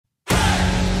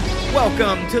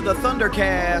Welcome to the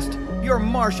ThunderCast, your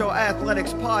Marshall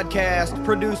Athletics podcast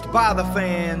produced by the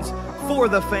fans, for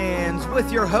the fans, with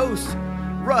your hosts,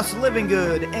 Russ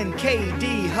Livingood and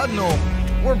KD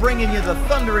Hudnall. We're bringing you the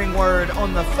thundering word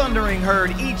on the thundering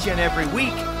herd each and every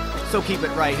week, so keep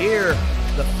it right here.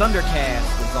 The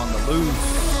ThunderCast is on the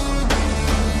loose.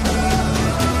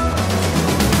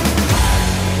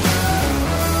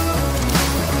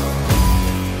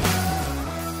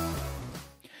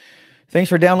 Thanks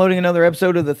for downloading another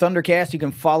episode of the ThunderCast. You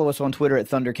can follow us on Twitter at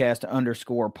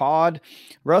ThunderCast_pod.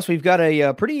 Russ, we've got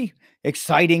a pretty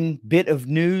exciting bit of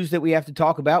news that we have to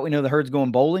talk about. We know the herd's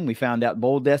going bowling. We found out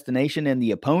bowl destination and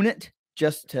the opponent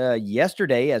just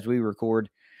yesterday as we record.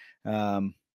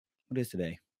 What is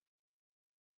today?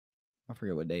 I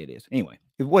forget what day it is. Anyway,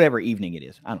 whatever evening it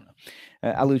is. I don't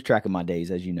know. I lose track of my days,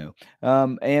 as you know.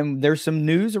 And there's some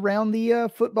news around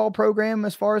the football program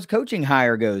as far as coaching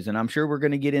hire goes, and I'm sure we're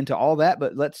going to get into all that.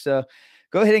 But let's go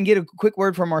ahead and get a quick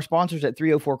word from our sponsors at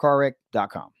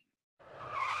 304carwreck.com.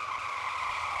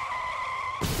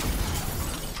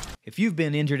 If you've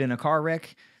been injured in a car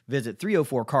wreck, visit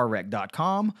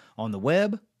 304carwreck.com on the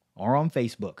web or on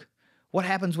Facebook. What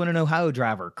happens when an Ohio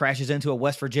driver crashes into a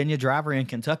West Virginia driver in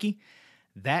Kentucky?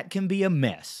 That can be a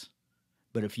mess.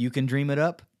 But if you can dream it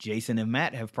up, Jason and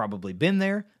Matt have probably been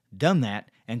there, done that,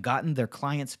 and gotten their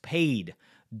clients paid.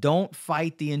 Don't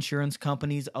fight the insurance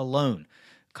companies alone.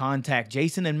 Contact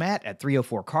Jason and Matt at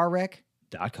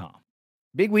 304carwreck.com.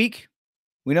 Big week.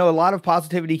 We know a lot of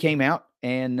positivity came out,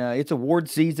 and it's award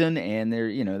season, and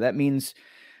that means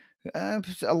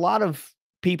a lot of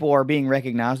people are being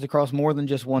recognized across more than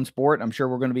just one sport. I'm sure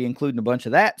we're going to be including a bunch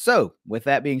of that. So with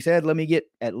that being said, let me get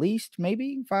at least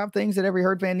maybe 5 things that every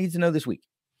herd fan needs to know this week.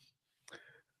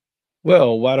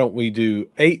 Well, why don't we do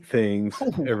 8 things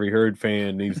every herd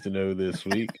fan needs to know this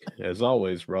week? As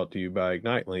always, brought to you by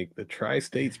Ignite Link, the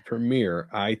Tri-State's premier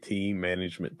IT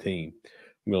management team.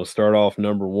 I'm going to start off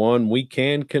number 1. We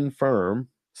can confirm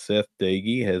Seth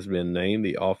Doege has been named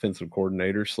the offensive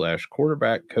coordinator /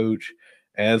 quarterback coach,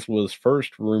 as was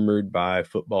first rumored by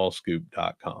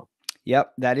footballscoop.com.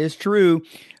 Yep, that is true.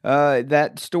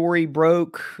 That story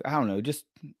broke, I don't know, just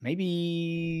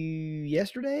maybe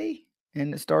yesterday,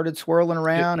 and it started swirling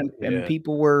around, and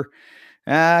people were,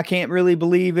 I can't really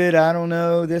believe it. I don't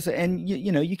know this, and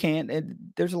you can't.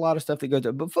 There's a lot of stuff that goes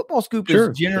up, but Football Scoop is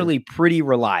generally pretty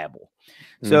reliable.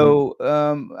 So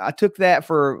I took that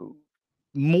for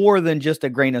more than just a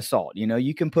grain of salt.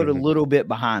 You can put a little bit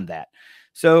behind that.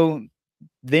 So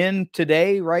then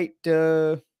today, right,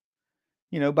 about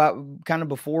kind of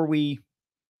before we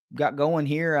got going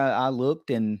here, I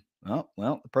looked and,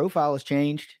 the profile has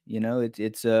changed.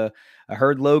 It's a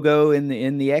herd logo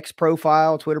in the X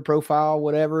profile, Twitter profile,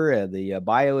 whatever. The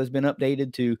bio has been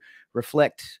updated to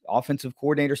reflect offensive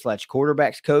coordinator /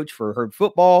 quarterbacks coach for herd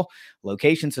football.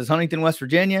 Location says Huntington, West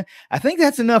Virginia. I think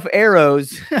that's enough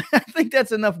arrows. I think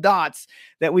that's enough dots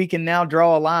that we can now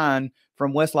draw a line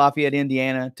from West Lafayette,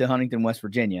 Indiana to Huntington, West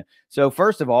Virginia. So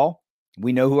first of all,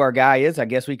 we know who our guy is. I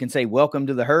guess we can say welcome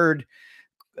to the herd.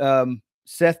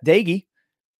 Seth Doege,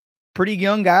 pretty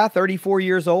young guy, 34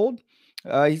 years old.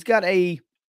 He's got I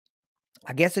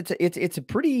guess it's a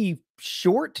pretty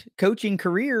short coaching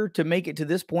career to make it to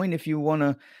this point, if you want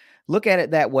to look at it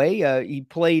that way. He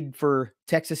played for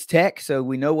Texas Tech, so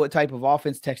we know what type of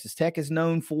offense Texas Tech is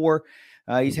known for.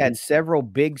 He's had several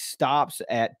big stops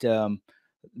at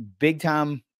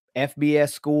big-time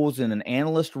FBS schools in an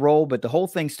analyst role, but the whole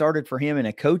thing started for him in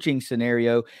a coaching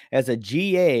scenario as a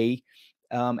GA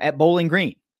at Bowling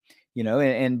Green.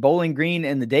 And Bowling Green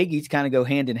and the Doeges kind of go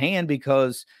hand in hand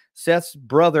because Seth's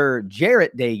brother,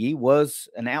 Jarrett Doege, was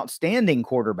an outstanding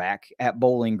quarterback at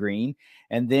Bowling Green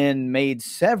and then made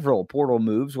several portal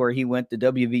moves where he went to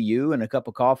WVU and a cup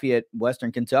of coffee at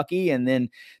Western Kentucky and then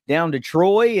down to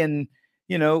Troy. And,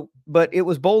 but it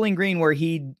was Bowling Green where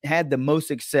he had the most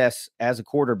success as a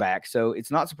quarterback. So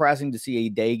it's not surprising to see a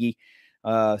Doege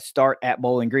start at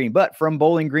Bowling Green. But from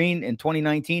Bowling Green in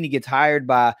 2019, he gets hired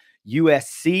by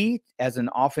USC as an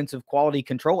offensive quality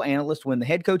control analyst when the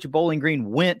head coach of Bowling Green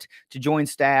went to join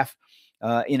staff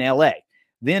in LA.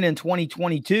 Then in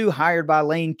 2022, hired by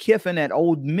Lane Kiffin at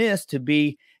Ole Miss to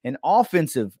be an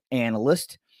offensive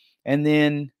analyst. And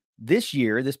then this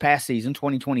past season,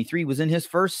 2023, was in his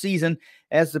first season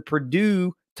as the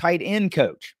Purdue tight end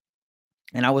coach.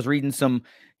 And I was reading some,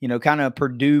 kind of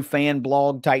Purdue fan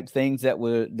blog type things that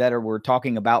were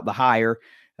talking about the hire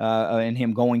and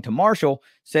him going to Marshall,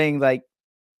 saying like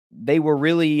they were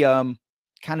really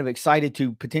kind of excited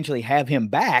to potentially have him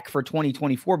back for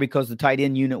 2024 because the tight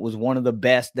end unit was one of the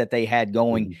best that they had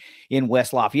going in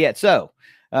West Lafayette. So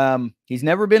he's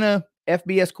never been a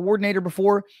FBS coordinator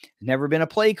before, never been a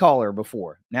play caller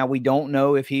before. Now, we don't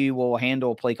know if he will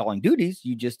handle play calling duties.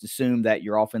 You just assume that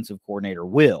your offensive coordinator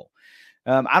will.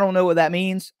 I don't know what that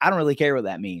means. I don't really care what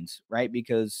that means, right?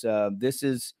 Because this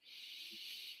is,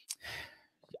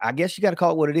 I guess you got to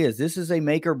call it what it is. This is a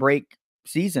make or break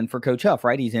season for Coach Huff,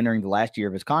 right? He's entering the last year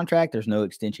of his contract. There's no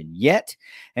extension yet.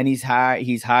 And he's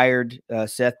hired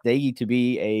Seth Dagey to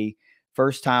be a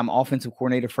first-time offensive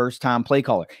coordinator, first-time play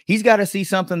caller. He's got to see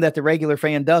something that the regular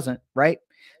fan doesn't, right?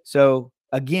 So,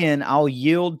 again, I'll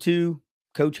yield to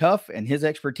Coach Huff and his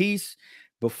expertise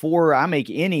before I make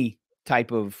any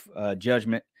type of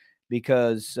judgment,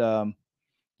 because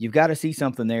you've got to see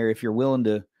something there if you're willing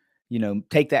to,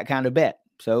 take that kind of bet.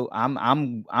 So I'm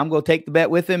going to take the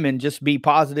bet with him and just be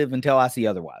positive until I see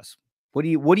otherwise. What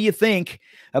do you think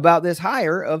about this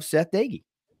hire of Seth Dagey?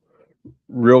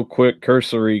 Real quick,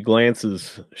 cursory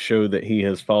glances show that he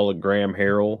has followed Graham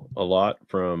Harrell a lot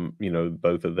from,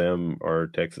 both of them are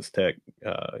Texas Tech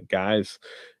guys.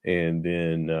 And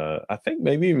then I think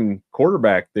maybe even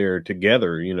quarterback there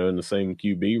together, in the same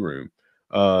QB room.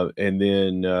 And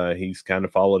then he's kind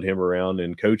of followed him around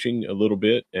in coaching a little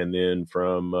bit. And then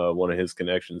from one of his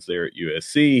connections there at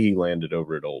USC, he landed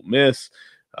over at Ole Miss.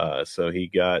 So he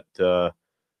got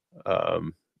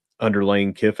under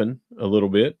Lane Kiffin a little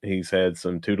bit. He's had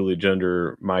some tutelage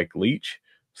under Mike Leach.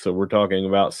 So we're talking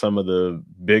about some of the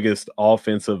biggest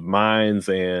offensive minds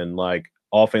and like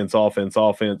offense,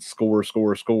 score,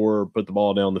 put the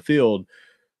ball down the field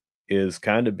is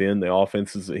kind of been the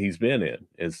offenses that he's been in.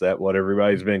 Is that what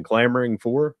everybody's been clamoring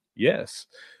for? Yes.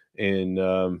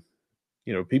 And,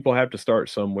 people have to start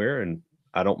somewhere, and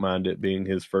I don't mind it being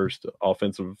his first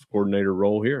offensive coordinator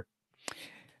role here.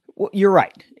 Well, you're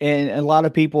right. And a lot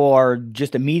of people are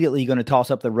just immediately going to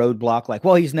toss up the roadblock like,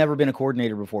 well, he's never been a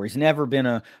coordinator before. He's never been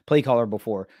a play caller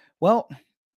before. Well,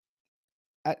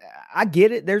 I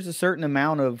get it. There's a certain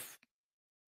amount of,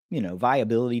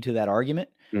 viability to that argument.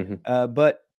 Mm-hmm.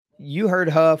 But you heard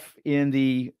Huff in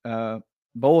the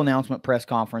bowl announcement press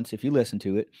conference, if you listen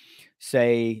to it,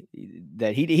 say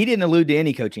that he didn't allude to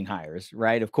any coaching hires,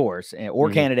 right? Of course, or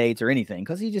Mm-hmm. candidates or anything,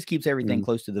 because he just keeps everything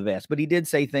close to the vest. But he did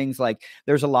say things like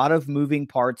there's a lot of moving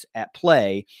parts at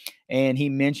play. And he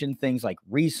mentioned things like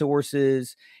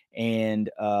resources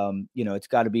and, it's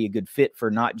got to be a good fit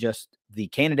for not just the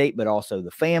candidate, but also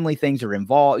the family. Things are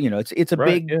involved. It's a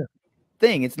big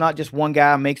thing. It's not just one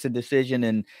guy makes a decision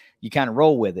and you kind of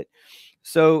roll with it.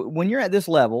 So when you're at this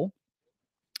level,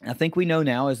 I think we know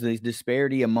now as the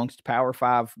disparity amongst Power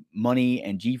 5 money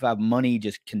and G5 money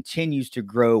just continues to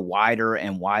grow wider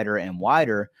and wider and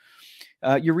wider,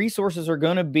 your resources are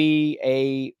going to be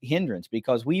a hindrance,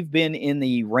 because we've been in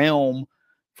the realm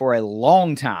for a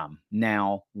long time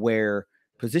now where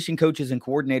position coaches and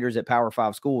coordinators at Power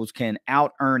 5 schools can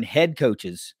out-earn head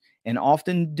coaches, and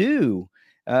often do,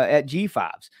 at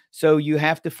G5s. So you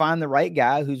have to find the right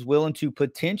guy who's willing to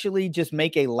potentially just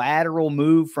make a lateral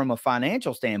move from a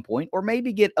financial standpoint, or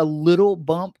maybe get a little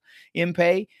bump in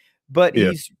pay, but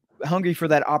he's hungry for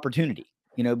that opportunity,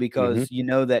 because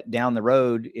that down the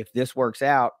road, if this works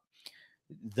out,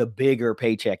 the bigger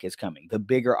paycheck is coming, the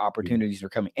bigger opportunities are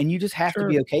coming. And you just have to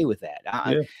be okay with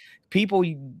that. People,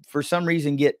 for some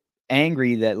reason, get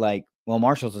angry that like, well,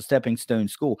 Marshall's a stepping stone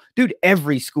school. Dude,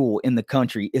 every school in the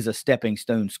country is a stepping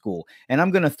stone school. And I'm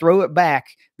going to throw it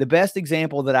back. The best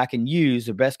example that I can use,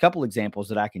 the best couple examples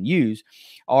that I can use,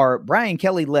 are Brian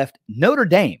Kelly left Notre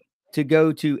Dame to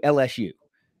go to LSU.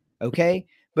 Okay.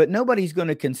 But nobody's going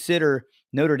to consider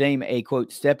Notre Dame a,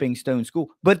 quote, stepping stone school.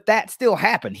 But that still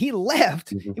happened. He left.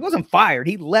 He wasn't fired.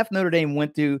 He left Notre Dame,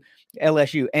 went to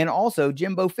LSU. And also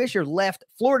Jimbo Fisher left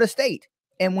Florida State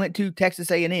and went to Texas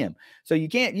A&M. So you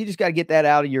just got to get that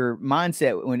out of your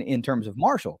mindset in terms of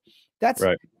Marshall. That's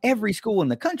every school in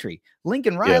the country.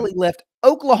 Lincoln Riley left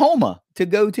Oklahoma to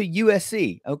go to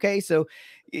USC. Okay. So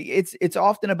it's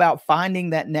often about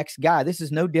finding that next guy. This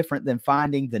is no different than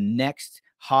finding the next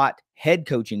hot head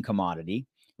coaching commodity,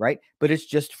 right? But it's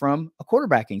just from a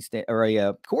quarterbacking or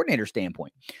a coordinator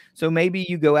standpoint. So maybe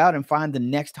you go out and find the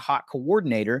next hot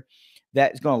coordinator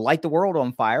that's going to light the world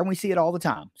on fire. And we see it all the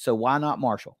time. So why not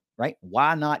Marshall, right?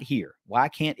 Why not here? Why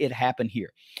can't it happen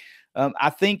here? I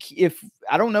think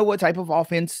I don't know what type of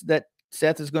offense that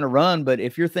Seth is going to run, but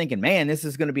if you're thinking, man, this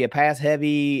is going to be a pass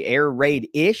heavy, air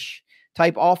raid-ish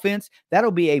type offense,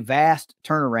 that'll be a vast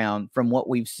turnaround from what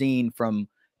we've seen from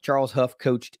Charles Huff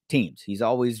coached teams. He's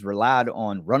always relied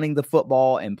on running the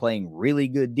football and playing really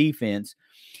good defense.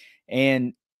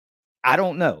 And I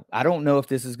don't know. I don't know if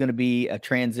this is going to be a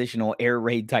transitional air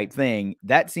raid type thing.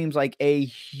 That seems like a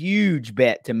huge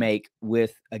bet to make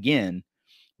with, again,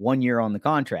 1 year on the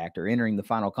contract or entering the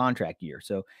final contract year.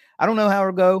 So I don't know how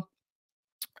it'll go.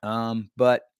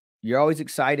 But you're always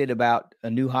excited about a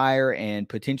new hire and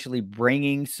potentially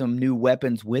bringing some new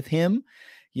weapons with him.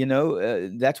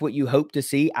 That's what you hope to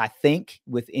see, I think,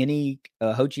 with any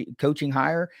coaching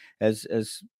hire, as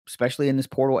especially in this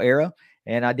portal era.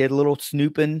 And I did a little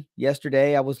snooping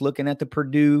yesterday. I was looking at the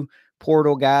Purdue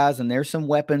portal guys, and there's some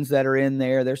weapons that are in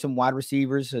there. There's some wide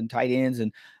receivers and tight ends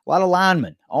and a lot of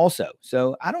linemen also.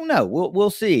 So I don't know.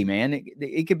 We'll see, man.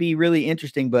 It could be really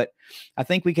interesting, but I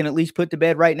think we can at least put to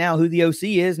bed right now who the OC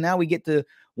is. Now we get to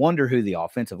wonder who the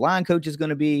offensive line coach is going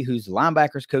to be, who's the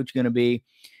linebackers coach going to be,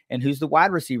 and who's the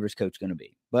wide receivers coach going to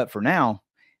be. But for now,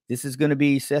 this is going to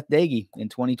be Seth Doege in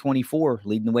 2024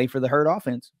 leading the way for the Herd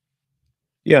offense.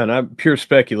 Yeah, and I'm pure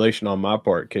speculation on my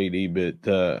part, KD,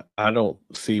 but I don't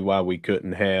see why we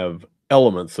couldn't have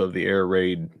elements of the air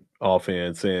raid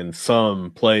offense and some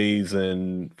plays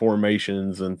and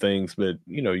formations and things, but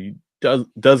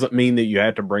doesn't mean that you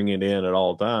have to bring it in at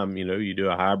all time. You do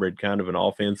a hybrid kind of an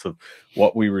offense of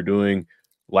what we were doing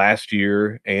last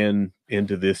year and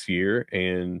into this year,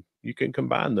 and you can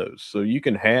combine those. So you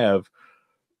can have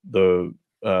the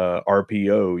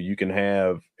RPO, you can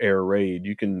have air raid,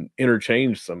 you can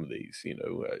interchange some of these.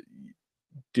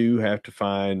 Do have to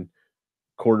find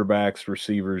quarterbacks,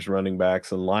 receivers, running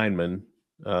backs, and linemen,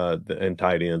 and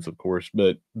tight ends, of course,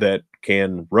 but that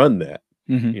can run that.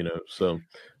 So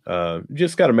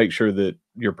just got to make sure that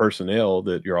your personnel,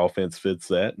 that your offense fits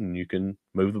that, and you can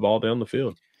move the ball down the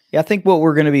field. Yeah, I think what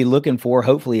we're going to be looking for,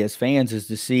 hopefully, as fans, is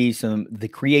to see the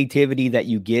creativity that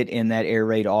you get in that air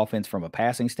raid offense from a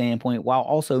passing standpoint, while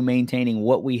also maintaining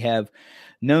what we have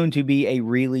known to be a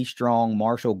really strong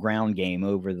Marshall ground game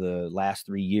over the last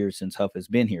 3 years since Huff has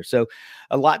been here. So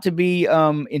a lot to be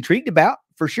intrigued about,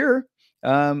 for sure.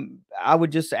 I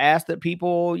would just ask that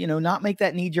people, not make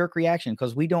that knee-jerk reaction,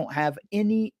 because we don't have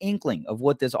any inkling of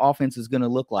what this offense is going to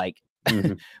look like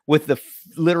with the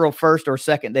literal first or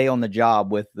second day on the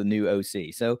job with the new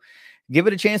OC. So give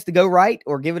it a chance to go right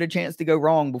or give it a chance to go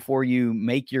wrong before you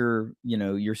make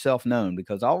yourself known,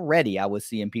 because already I was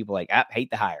seeing people like, I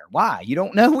hate the hire. Why? You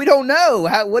don't know? We don't know.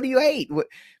 What do you hate?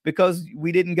 Because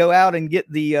we didn't go out and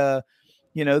get the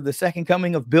second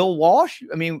coming of Bill Walsh.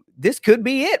 I mean, this could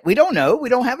be it. We don't know. We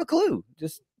don't have a clue.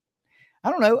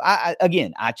 I don't know.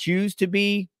 I choose to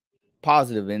be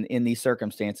positive in these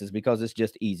circumstances because it's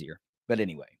just easier. But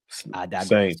anyway, I digress.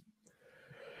 Same.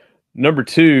 Number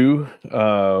 2,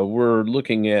 we're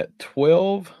looking at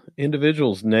 12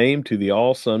 individuals named to the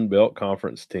All Sun Belt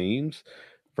Conference teams.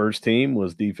 First team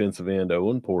was defensive end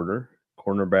Owen Porter,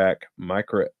 cornerback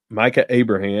Micah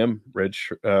Abraham,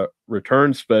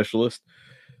 return specialist,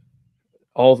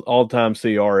 all-time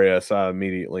CRS.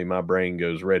 Immediately my brain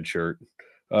goes red shirt.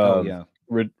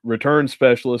 Return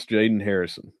specialist Jaden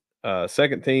Harrison.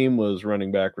 Second team was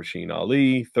running back Rasheen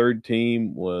Ali. Third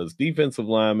team was defensive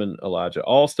lineman Elijah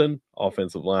Alston,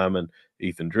 offensive lineman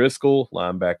Ethan Driscoll,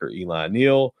 linebacker Eli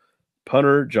Neal,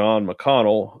 punter John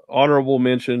McConnell. Honorable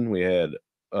mention, we had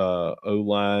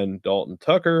O-line Dalton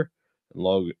Tucker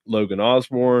and Logan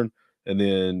Osborne, and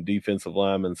then defensive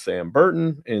lineman Sam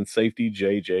Burton and safety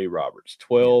J.J. Roberts.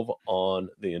 12 on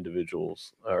the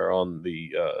individuals, or on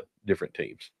the different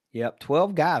teams. Yep,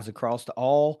 12 guys across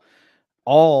all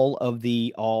of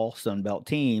the all Sun Belt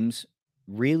teams.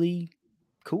 Really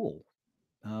cool.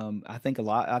 I think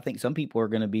some people are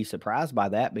going to be surprised by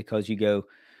that, because you go,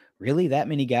 really, that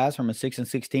many guys from a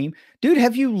 6-6 team? Dude,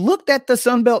 have you looked at the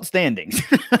Sun Belt standings?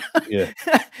 Yeah.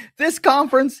 This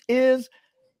conference is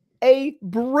a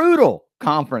brutal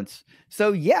conference.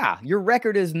 So yeah, your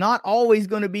record is not always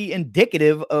going to be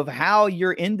indicative of how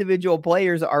your individual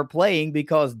players are playing,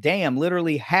 because damn,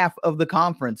 literally half of the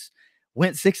conference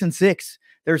went 6-6.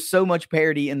 There's so much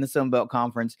parity in the Sun Belt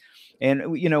Conference. And,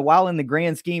 while in the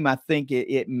grand scheme, I think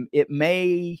it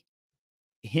may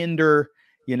hinder,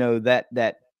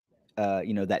 that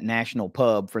national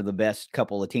pub for the best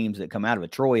couple of teams that come out of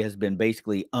it. Troy has been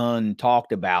basically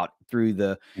untalked about through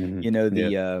the,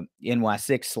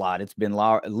 NY6 slot. It's been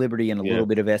Liberty and a little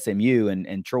bit of SMU,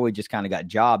 and Troy just kind of got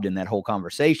jobbed in that whole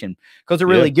conversation because they're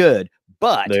really good.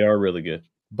 But they are really good.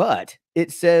 But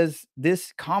it says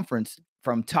this conference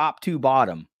from top to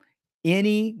bottom,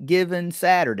 any given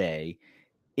Saturday,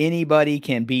 anybody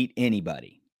can beat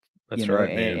anybody. That's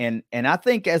right, man. And I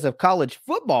think as a college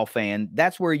football fan,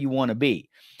 that's where you want to be.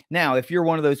 Now, if you're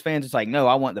one of those fans, it's like, no,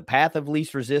 I want the path of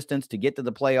least resistance to get to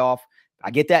the playoff.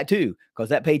 I get that too, because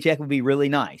that paycheck would be really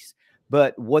nice.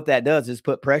 But what that does is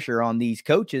put pressure on these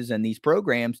coaches and these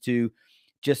programs to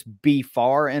just be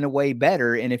far and away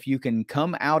better. And if you can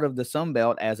come out of the Sun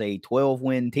Belt as a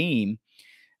 12-win team,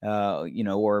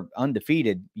 or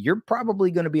undefeated, you're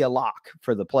probably going to be a lock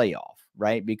for the playoff,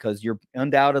 right? Because you're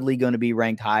undoubtedly going to be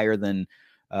ranked higher than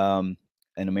an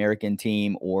American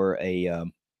team or a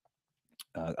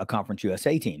Conference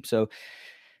USA team. So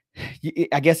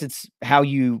I guess it's how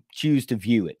you choose to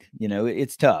view it.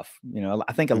 It's tough.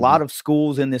 I think a lot of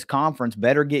schools in this conference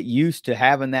better get used to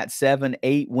having that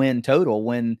 7-8 win total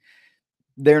when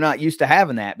they're not used to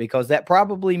having that, because that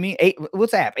probably means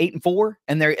what's that, 8-4,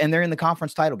 and they're in the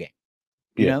conference title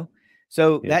game.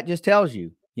 So that just tells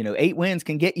you, 8 wins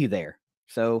can get you there.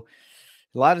 So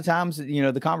a lot of times,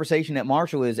 the conversation at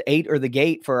Marshall is 8 or the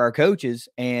gate for our coaches,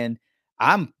 and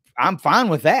I'm fine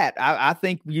with that. I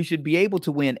think you should be able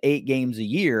to win 8 games a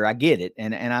year. I get it,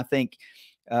 and I think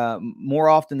more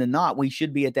often than not, we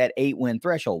should be at that 8 win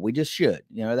threshold. We just should.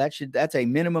 That's a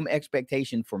minimum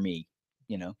expectation for me.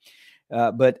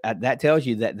 But that tells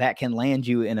you that can land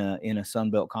you in a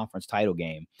Sun Belt Conference title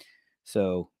game.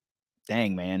 So,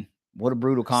 dang, man, what a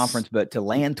brutal conference. But to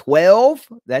land 12,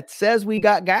 that says we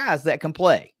got guys that can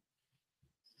play.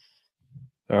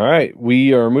 All right,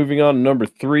 we are moving on to number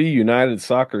 3. United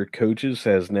Soccer Coaches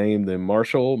has named the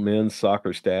Marshall men's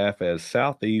soccer staff as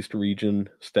Southeast Region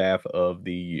Staff of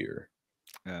the Year.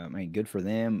 Man, good for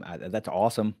them. That's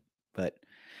awesome. But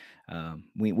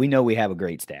we know we have a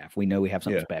great staff. We know we have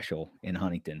something special in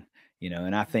Huntington,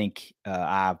 and I think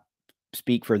I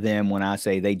speak for them when I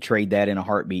say they'd trade that in a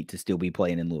heartbeat to still be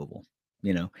playing in Louisville.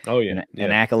 Oh yeah,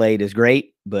 an accolade is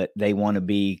great, but they want to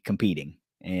be competing.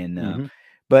 And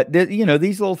but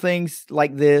these little things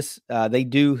like this, they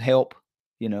do help.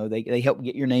 They help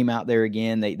get your name out there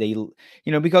again. They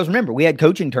because remember, we had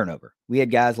coaching turnover. We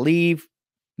had guys leave,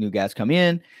 new guys come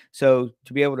in. So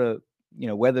to be able to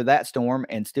weather that storm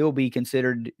and still be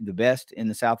considered the best in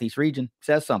the Southeast region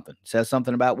says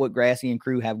something about what Grassy and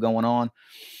crew have going on.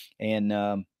 And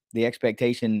the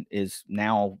expectation is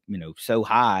now, so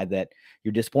high that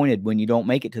you're disappointed when you don't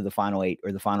make it to the Final 8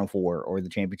 or the Final 4 or the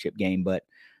championship game. But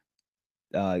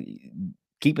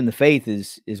keeping the faith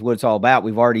is what it's all about.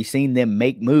 We've already seen them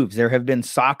make moves. There have been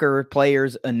soccer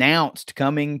players announced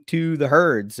coming to the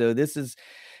Herd. So this is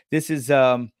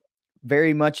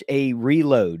very much a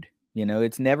reload.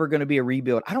 It's never going to be a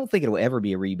rebuild. I don't think it'll ever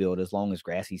be a rebuild as long as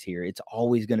Grassy's here. It's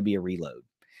always going to be a reload.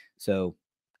 So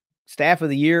staff of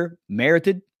the year,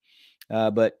 merited.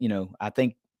 But, I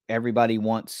think everybody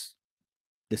wants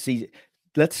the season.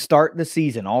 Let's start the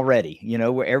season already,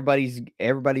 where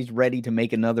everybody's ready to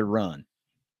make another run.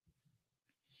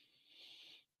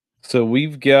 So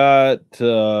we've got,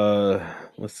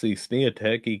 let's see,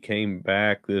 Sneateki came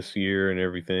back this year and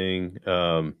everything.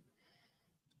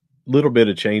 Little bit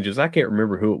of changes. I can't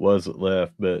remember who it was that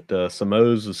left, but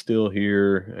Samoz is still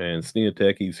here and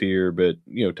Sneateki's here. But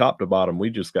top to bottom,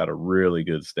 we just got a really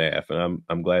good staff, and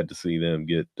I'm glad to see them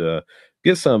get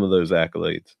some of those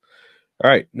accolades. All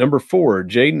right, number 4,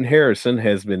 Jaden Harrison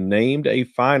has been named a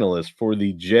finalist for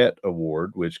the JET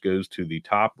Award, which goes to the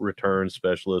top return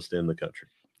specialist in the country.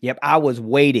 Yep, I was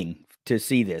waiting to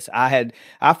see this. I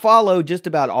followed just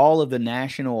about all of the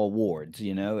national awards,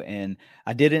 and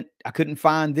I couldn't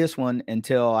find this one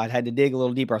until I had to dig a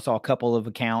little deeper. I saw a couple of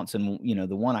accounts, and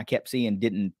the one I kept seeing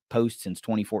didn't post since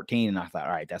 2014, and I thought,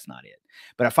 all right, that's not it.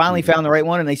 But I finally found the right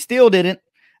one, and they still didn't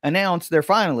announce their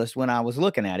finalists when I was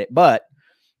looking at it. But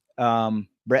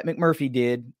Brett McMurphy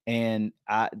did, and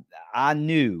I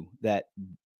knew that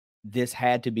this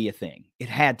had to be a thing. It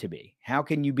had to be. How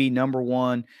can you be number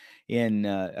 1 in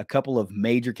a couple of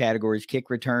major categories? Kick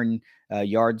return,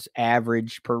 yards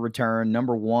average per return,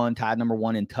 tied number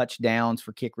 1 in touchdowns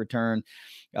for kick return,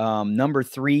 number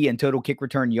 3 in total kick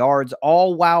return yards,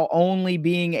 all while only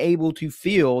being able to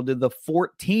field the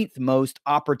 14th most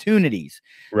opportunities.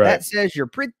 Right. That says you're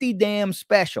pretty damn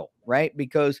special, right?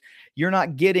 Because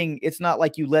it's not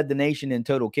like you led the nation in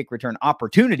total kick return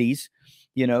opportunities.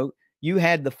 You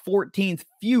had the 14th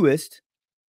fewest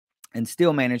and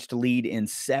still managed to lead in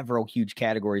several huge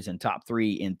categories and top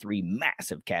 3 in 3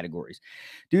 massive categories.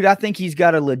 Dude, I think he's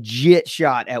got a legit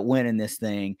shot at winning this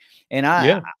thing. And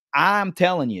I'm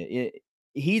telling you,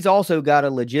 he's also got a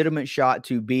legitimate shot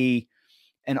to be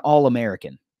an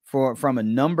All-American. From a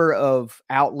number of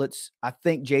outlets, I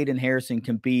think Jaden Harrison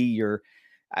can be your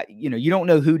you don't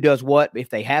know who does what. If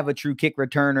they have a true kick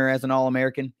returner as an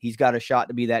All-American, he's got a shot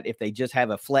to be that. If they just have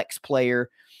a flex player,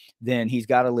 then he's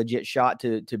got a legit shot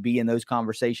to be in those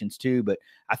conversations too. But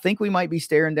I think we might be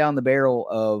staring down the barrel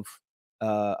of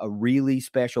a really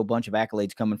special bunch of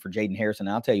accolades coming for Jaden Harrison.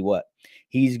 And I'll tell you what,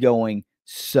 he's going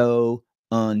so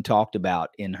untalked about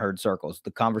in Herd circles.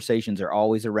 The conversations are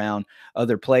always around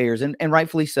other players, and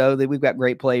rightfully so. That we've got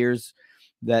great players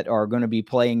that are going to be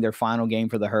playing their final game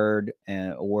for the Herd,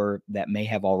 or that may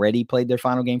have already played their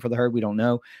final game for the Herd. We don't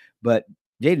know, but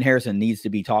Jaden Harrison needs to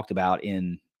be talked about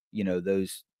in,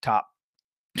 those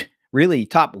really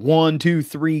top 1, 2,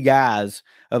 3 guys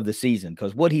of the season,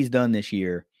 because what he's done this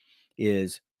year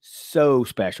is so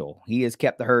special. He has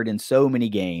kept the Herd in so many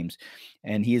games,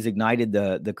 and he has ignited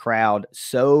the crowd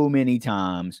so many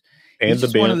times. He's And the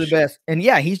just one of the bench. best. And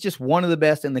yeah, he's just one of the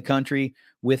best in the country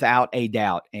without a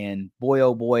doubt. And boy,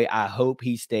 oh boy, I hope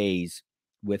he stays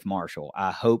with Marshall.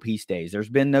 I hope he stays. There's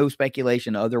been no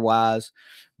speculation otherwise,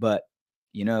 but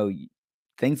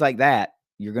things like that,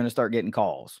 you're going to start getting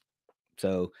calls.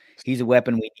 So he's a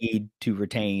weapon we need to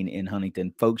retain in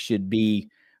Huntington. Folks should be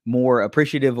more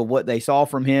appreciative of what they saw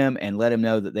from him and let him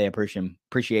know that they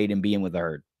appreciate him being with the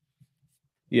Herd.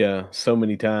 Yeah, so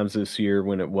many times this year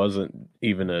when it wasn't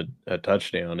even a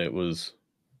touchdown, it was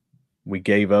we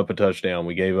gave up a touchdown,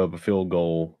 we gave up a field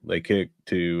goal, they kicked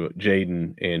to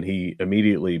Jaden, and he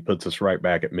immediately puts us right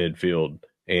back at midfield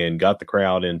and got the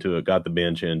crowd into it, got the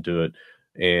bench into it,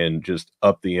 and just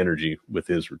upped the energy with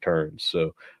his returns.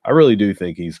 So I really do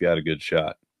think he's got a good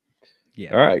shot.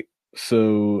 Yeah. All right.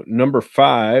 So number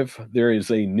 5, there is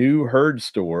a new Herd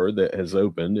store that has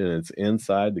opened, and it's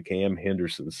inside the Cam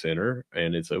Henderson Center,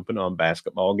 and it's open on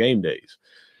basketball game days.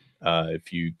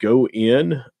 If you go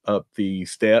in up the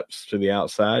steps to the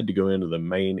outside to go into the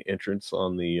main entrance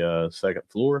on the second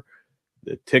floor,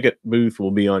 the ticket booth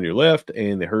will be on your left,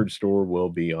 and the Herd store will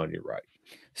be on your right.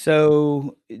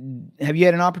 So have you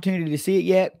had an opportunity to see it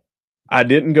yet? I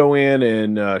didn't go in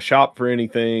and shop for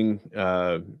anything,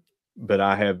 but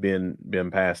I have been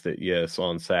past it, yes,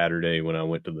 on Saturday when I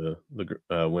went to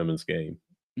the women's game.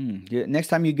 Next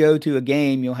time you go to a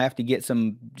game, you'll have to get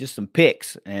some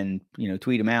pics and,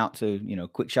 tweet them out. So,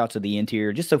 quick shots of the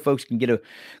interior, just so folks can get a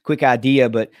quick idea.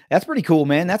 But that's pretty cool,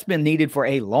 man. That's been needed for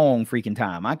a long freaking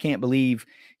time. I can't believe,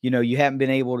 you haven't been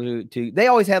able to, they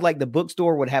always had like the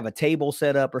bookstore would have a table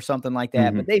set up or something like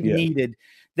that, but they've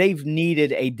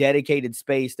needed a dedicated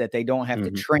space that they don't have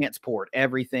to transport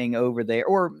everything over there,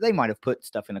 or they might have put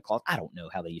stuff in a closet. I don't know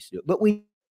how they used to do it, but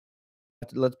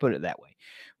let's put it that way.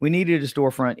 We needed a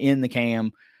storefront in the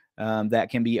Cam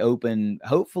that can be open,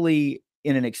 hopefully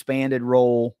in an expanded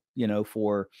role,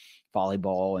 for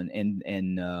volleyball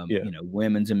and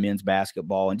women's and men's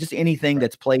basketball, and just anything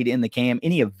that's played in the Cam.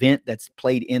 Any event that's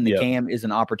played in the Cam is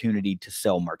an opportunity to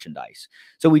sell merchandise.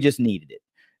 So we just needed it,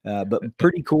 but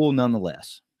pretty cool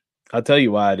nonetheless. I'll tell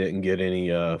you why I didn't get any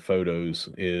photos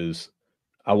is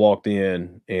I walked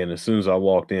in, and as soon as I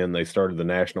walked in, they started the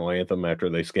national anthem after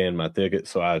they scanned my ticket.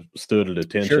 So I stood at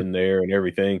attention there and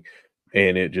everything,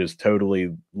 and it just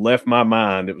totally left my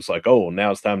mind. It was like, oh, now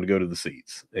it's time to go to the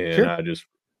seats, and I just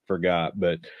forgot.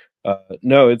 But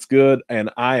no, it's good,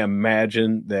 and I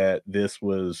imagine that this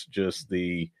was just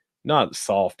the not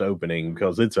soft opening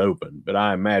because it's open, but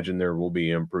I imagine there will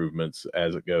be improvements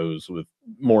as it goes with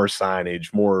more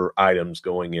signage, more items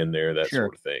going in there, that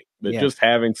sort of thing. But just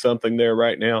having something there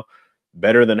right now,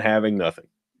 better than having nothing.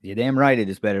 You're damn right it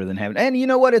is better than having. And you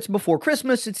know what? It's before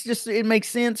Christmas. It's just, it makes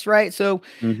sense, right? So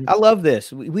I love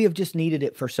this. We have just needed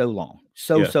it for so long.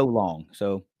 So long.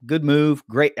 So good move.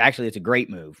 Great. Actually, it's a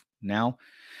great move. Now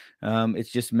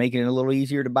it's just making it a little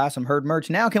easier to buy some Herd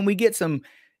merch. Now, can we get some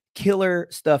killer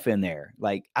stuff in there?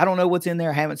 Like, I don't know what's in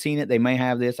there. I haven't seen it. They may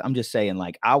have this. I'm just saying,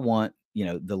 like, I want,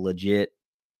 the legit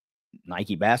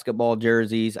Nike basketball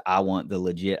jerseys. I want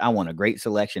a great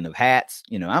selection of hats.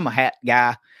 I'm a hat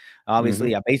guy.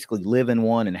 Obviously, I basically live in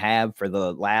one and have for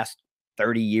the last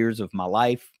 30 years of my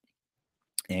life.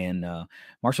 And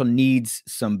Marshall needs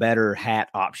some better hat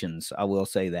options. I will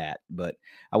say that, but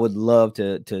I would love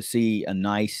to see a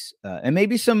nice and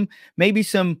maybe some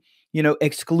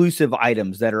exclusive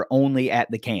items that are only at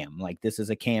the Cam. Like, this is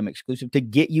a Cam exclusive to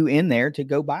get you in there to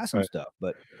go buy some stuff.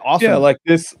 But awesome. Yeah, like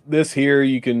this here,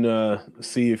 you can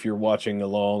see if you're watching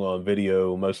along on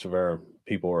video. Most of our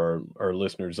people are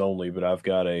listeners only, but I've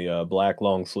got a black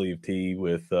long sleeve tee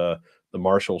with the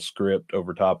Marshall script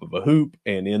over top of a hoop,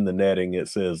 and in the netting it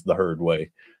says the Herd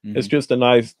Way. It's just a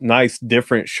nice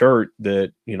different shirt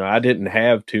that, I didn't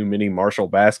have too many Marshall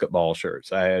basketball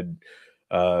shirts. I had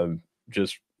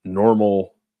just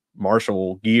normal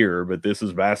Marshall gear, but this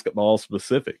is basketball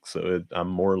specific, so I'm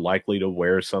more likely to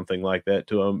wear something like that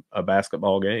to a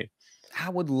basketball game. I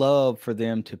would love for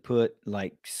them to put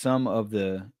like some of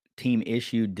the team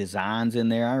issued designs in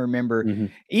there. I remember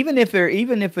even if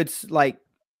it's like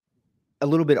a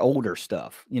little bit older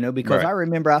stuff, because I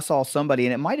remember I saw somebody,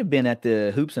 and it might have been at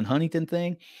the Hoops and Huntington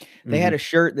thing. They had a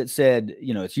shirt that said,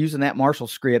 it's using that Marshall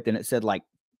script, and it said like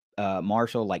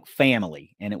Marshall, like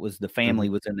family, and it was the family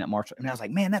Mhm. was in that Marshall, and I was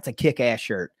like, man, that's a kick-ass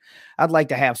shirt. I'd like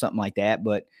to have something like that,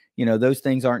 but those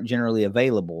things aren't generally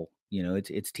available.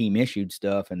 It's team issued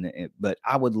stuff, but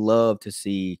I would love to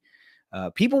see.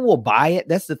 People will buy it.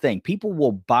 That's the thing. People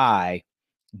will buy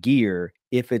gear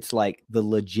if it's like the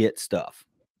legit stuff.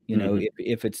 Mhm.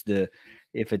 If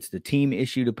it's the team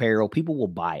issued apparel, people will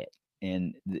buy it,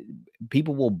 and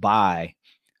people will buy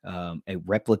a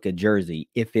replica jersey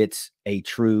if it's a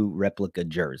true replica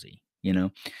jersey.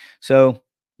 So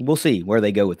we'll see where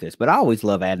they go with this. But I always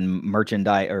love adding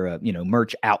merchandise or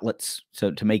merch outlets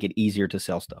so to make it easier to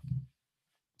sell stuff.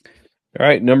 All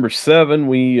right, number 7,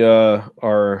 we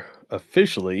are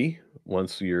officially,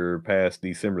 once you're past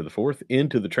December the 4th,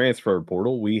 into the transfer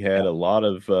portal. We had Yep. a lot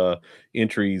of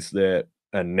entries that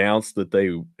announced that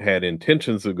they had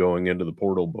intentions of going into the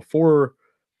portal before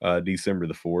December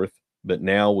the 4th, but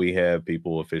now we have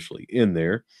people officially in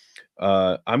there.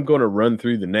 I'm going to run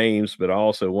through the names, but I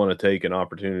also want to take an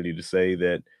opportunity to say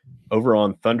that over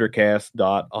on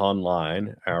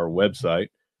ThunderCast.online, our website,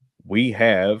 we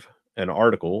have an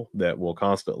article that will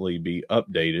constantly be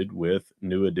updated with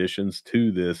new additions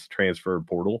to this transfer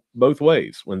portal both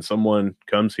ways. When someone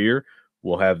comes here,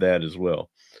 we'll have that as well.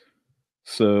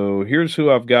 So here's who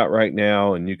I've got right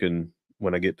now, and you can,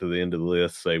 when I get to the end of the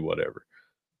list, say whatever.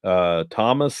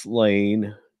 Thomas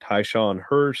Lane, Tyshawn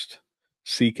Hurst,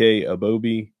 CK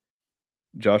Abobi,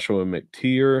 Joshua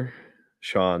McTeer,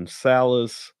 Sean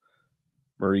Salas,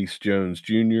 Maurice Jones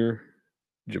Jr.,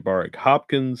 Jabaric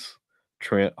Hopkins,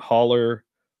 Trent Holler,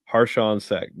 Harshawn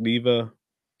Sakdiva,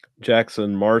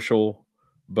 Jackson Marshall,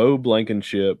 Bo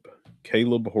Blankenship,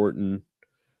 Caleb Horton,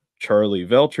 Charlie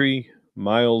Veltri,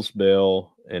 Miles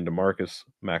Bell, and DeMarcus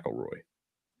McElroy.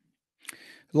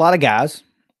 A lot of guys,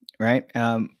 right?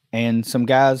 And some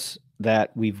guys that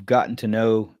we've gotten to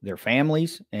know their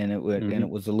families, and it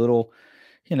was a little,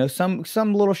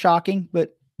 some little shocking,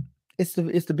 but it's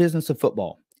the business of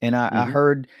football. And I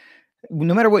heard,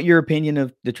 no matter what your opinion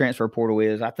of the transfer portal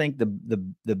is, I think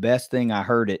the best thing, I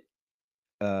heard it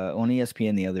on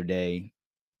ESPN the other day.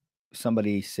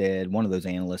 Somebody said, one of those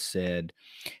analysts said,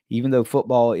 even though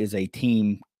football is a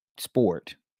team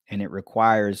sport and it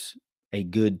requires a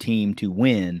good team to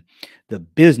win, the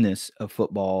business of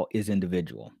football is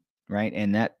individual, right?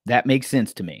 And that makes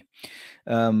sense to me.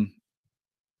 And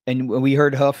we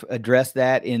heard Huff address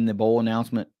that in the bowl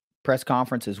announcement press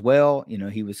conference as well.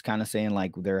 He was kind of saying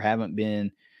like there haven't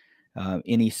been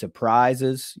any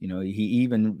surprises. He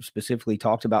even specifically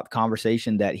talked about the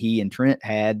conversation that he and Trent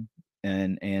had,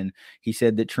 and he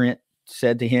said that Trent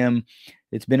said to him,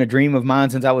 "It's been a dream of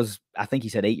mine since I think he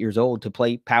said 8 years old, to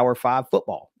play Power 5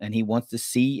 football, and he wants to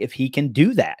see if he can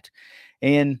do that."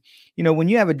 And when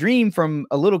you have a dream from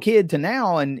a little kid to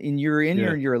now, and you're in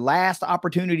your last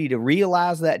opportunity to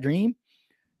realize that dream,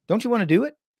 don't you want to do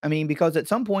it? I mean, because at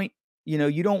some point,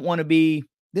 you don't want to be.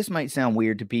 This might sound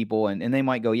weird to people, and they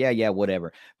might go, yeah,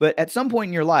 whatever. But at some point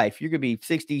in your life, you're going to be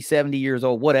 60, 70 years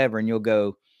old, whatever, and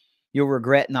you'll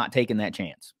regret not taking that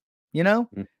chance,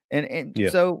 And Yeah.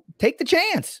 so take the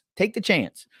chance. Take the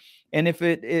chance. And if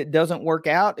it doesn't work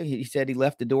out, he said he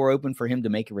left the door open for him to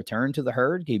make a return to the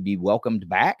herd. He'd be welcomed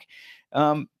back.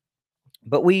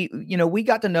 But we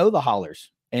got to know the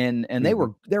Hollers, and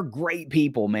they're great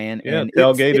people, man. Yeah, And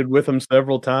tailgated with them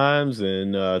several times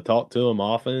and talked to them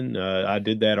often. I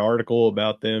did that article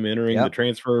about them entering the Yep.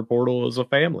 transfer portal as a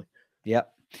family.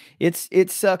 Yep.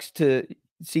 It sucks to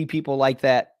see people like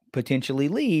that potentially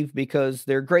leave because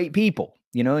they're great people,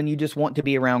 and you just want to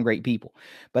be around great people.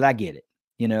 But I get it,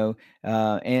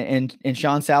 and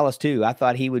Sean Salas too. I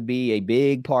thought he would be a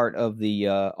big part of the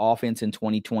offense in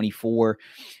 2024.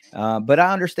 But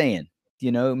I understand,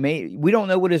 we don't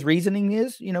know what his reasoning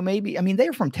is, maybe, I mean,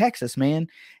 they're from Texas, man.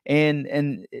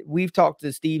 And we've talked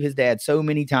to Steve, his dad, so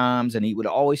many times, and he would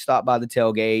always stop by the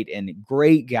tailgate, and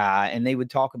great guy. And they would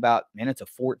talk about, man, it's a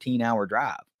 14-hour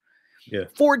drive. Yeah.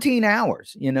 14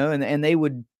 hours, and they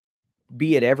would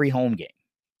be at every home game.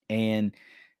 And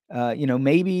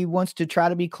maybe he wants to try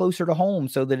to be closer to home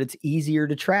so that it's easier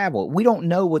to travel. We don't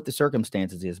know what the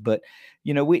circumstances is, but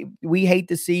we hate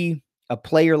to see a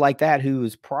player like that, who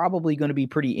is probably going to be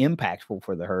pretty impactful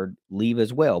for the herd, leave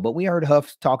as well. But we heard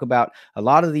Huff talk about a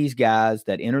lot of these guys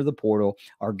that enter the portal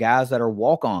are guys that are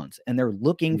walk-ons, and they're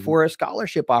looking for a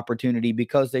scholarship opportunity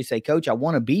because they say, "Coach, I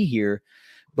want to be here,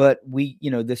 but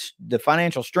the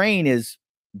financial strain is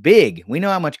big. We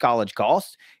know how much college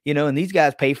costs, and these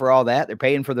guys pay for all that. They're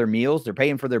paying for their meals, they're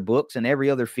paying for their books and every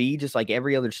other fee, just like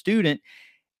every other student.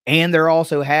 And they're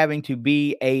also having to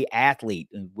be a athlete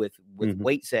with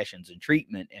weight sessions and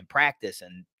treatment and practice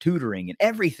and tutoring and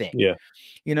everything. Yeah.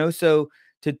 So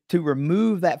to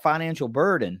remove that financial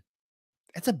burden,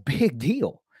 that's a big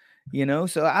deal, you know?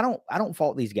 So I don't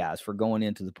fault these guys for going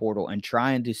into the portal and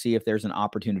trying to see if there's an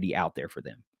opportunity out there for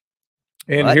them.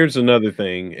 And But here's another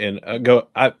thing, and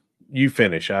you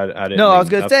finish. I didn't no, I was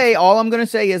mean going to say, all I'm going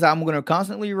to say is I'm going to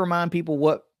constantly remind people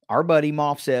what our buddy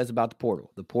Moff says about the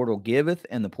portal. The portal giveth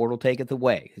and the portal taketh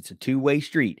away. It's a two-way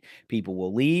street. People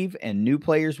will leave and new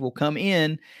players will come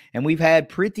in. And we've had a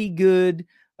pretty good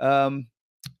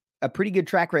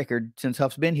track record since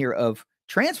Huff's been here of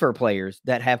transfer players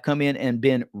that have come in and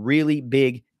been really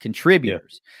big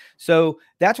contributors. So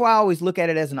that's why I always look at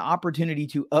it as an opportunity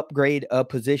to upgrade a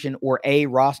position or a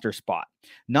roster spot.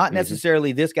 Not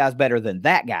necessarily this guy's better than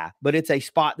that guy, but it's a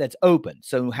spot that's open.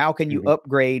 So how can you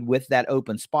upgrade with that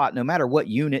open spot, no matter what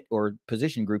unit or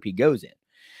position group he goes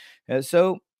in?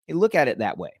 So look at it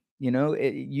that way. You know,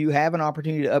 you have an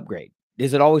opportunity to upgrade.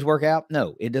 Does it always work out?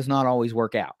 No, it does not always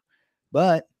work out.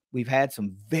 But we've had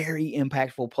some very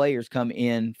impactful players come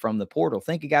in from the portal.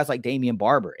 Think of guys like Damian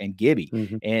Barber and Gibby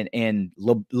and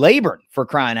Laburn, for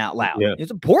crying out loud. Yeah.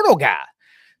 He's a portal guy.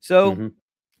 So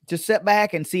just sit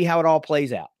back and see how it all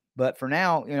plays out. But for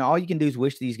now, you know, all you can do is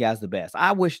wish these guys the best.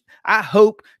 I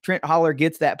hope Trent Holler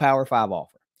gets that Power 5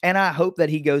 offer. And I hope that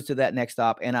he goes to that next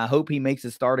stop. And I hope he makes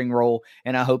a starting role.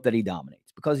 And I hope that he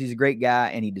dominates, because he's a great guy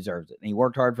and he deserves it. And he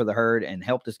worked hard for the Herd and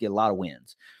helped us get a lot of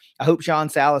wins. I hope Sean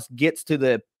Salas gets to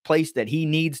the place that he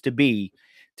needs to be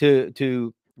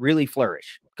to really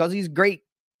flourish, because he's a great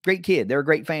kid. They're a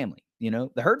great family. You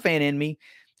know, the Herd fan in me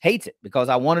hates it because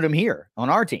I wanted him here on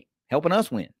our team, helping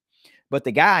us win. But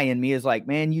the guy in me is like,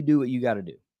 man, you do what you got to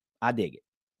do. I dig it.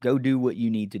 Go do what you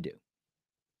need to do.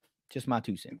 Just my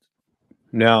 2 cents.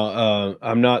 Now,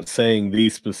 I'm not saying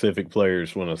these specific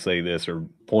players when I say this or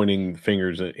pointing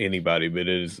fingers at anybody, but it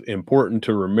is important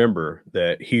to remember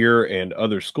that here and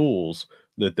other schools,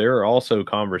 that there are also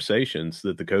conversations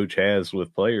that the coach has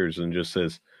with players and just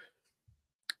says,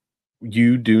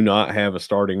 you do not have a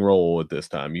starting role at this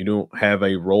time. You don't have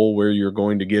a role where you're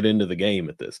going to get into the game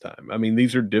at this time. I mean,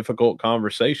 these are difficult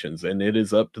conversations, and it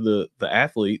is up to the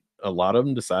athlete. A lot of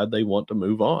them decide they want to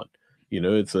move on. You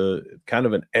know, it's a kind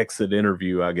of an exit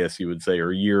interview, I guess you would say,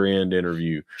 or year-end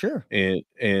interview. Sure.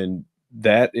 And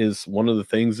that is one of the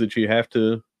things that you have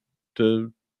to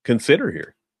consider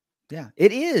here. Yeah,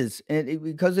 it is. And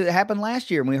because it happened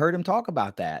last year, and we heard him talk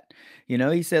about that. You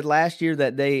know, he said last year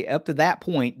that up to that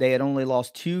point, they had only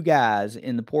lost 2 guys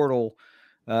in the portal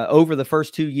over the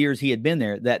first 2 years he had been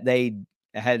there that they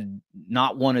had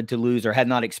not wanted to lose or had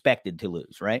not expected to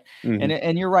lose. Right.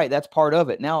 And you're right. That's part of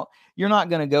it. Now, you're not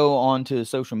going to go onto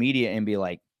social media and be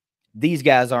like, these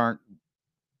guys aren't,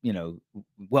 you know,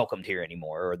 welcomed here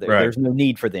anymore, or there's no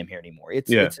need for them here anymore.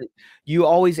 You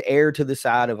always err to the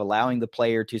side of allowing the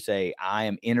player to say, I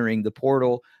am entering the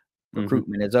portal,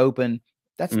 recruitment is open.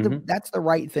 That's the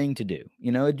right thing to do.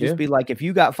 You know, it'd just be like, if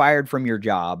you got fired from your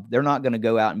job, they're not going to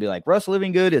go out and be like, Russ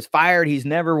Livingood is fired, he's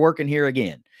never working here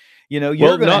again. You know,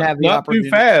 you're going to have the opportunity.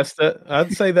 Not too fast.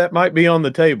 I'd say that might be on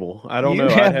the table. I don't know.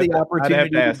 I'd have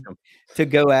to ask him to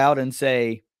go out and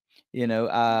say, you know,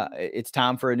 it's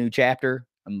time for a new chapter.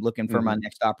 I'm looking for my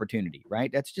next opportunity,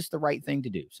 right? That's just the right thing to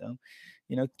do. So,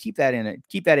 you know, keep that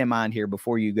in mind here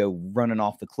before you go running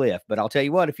off the cliff. But I'll tell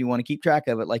you what, if you want to keep track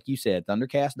of it, like you said,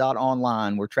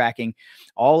 ThunderCast.online, we're tracking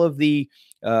all of the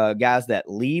guys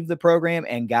that leave the program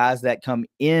and guys that come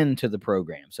into the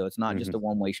program. So it's not just a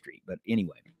one-way street. But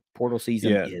anyway, portal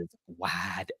season is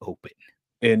wide open.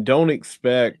 And don't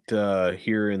expect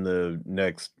here in the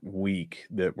next week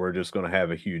that we're just going to have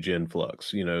a huge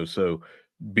influx, you know, so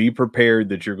be prepared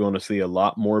that you're going to see a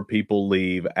lot more people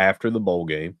leave after the bowl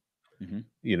game.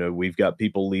 You know, we've got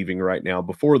people leaving right now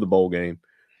before the bowl game,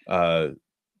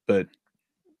 but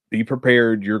be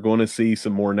prepared. You're going to see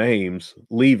some more names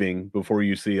leaving before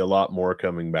you see a lot more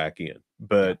coming back in.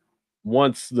 But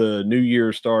once the new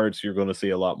year starts, you're going to see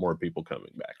a lot more people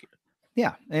coming back in.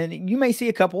 Yeah, and you may see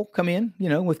a couple come in, you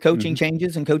know, with coaching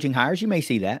changes and coaching hires. You may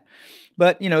see that.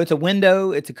 But, you know, it's a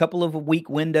window. It's a couple of a week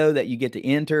window that you get to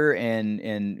enter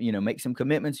and you know, make some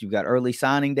commitments. You've got early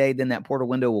signing day. Then that portal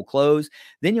window will close.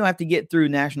 Then you'll have to get through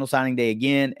National Signing Day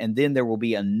again. And then there will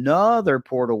be another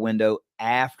portal window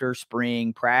after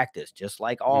spring practice, just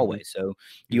like always. So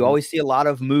you always see a lot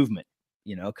of movement,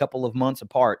 you know, a couple of months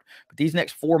apart. But these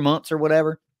next 4 months or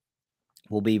whatever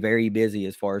will be very busy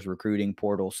as far as recruiting,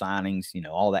 portal signings, you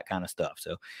know, all that kind of stuff.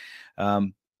 So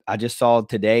I just saw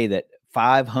today that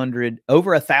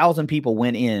over 1,000 people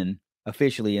went in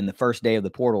officially in the first day of the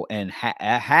portal, and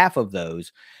half of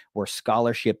those were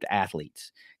scholarship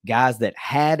athletes, guys that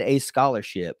had a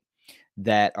scholarship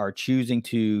that are choosing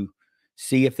to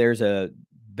see if there's a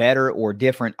better or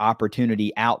different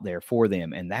opportunity out there for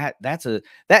them. And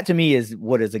that to me is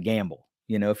what is a gamble.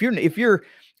 You know, if you're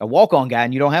a walk-on guy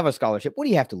and you don't have a scholarship, what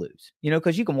do you have to lose? You know,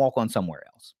 because you can walk on somewhere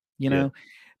else, you know.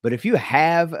 But if you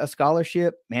have a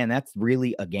scholarship, man, that's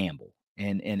really a gamble.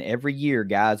 And every year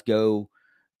guys go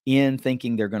in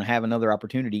thinking they're going to have another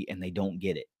opportunity and they don't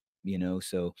get it, you know.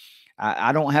 So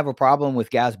I don't have a problem with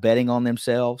guys betting on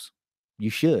themselves. You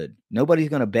should. Nobody's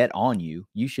going to bet on you.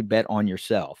 You should bet on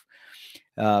yourself.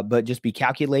 But just be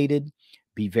calculated,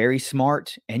 be very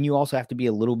smart, and you also have to be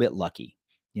a little bit lucky,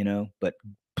 you know. But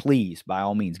please, by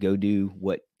all means, go do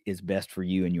what is best for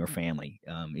you and your family.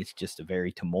 It's just a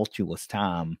very tumultuous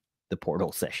time, the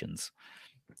portal sessions.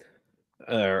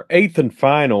 Our eighth and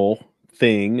final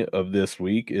thing of this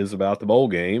week is about the bowl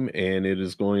game, and it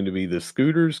is going to be the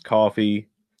Scooters Coffee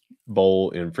Bowl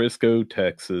in Frisco,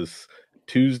 Texas,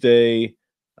 Tuesday,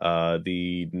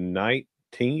 the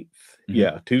 19th.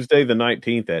 Yeah, Tuesday the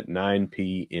 19th at 9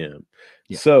 p.m.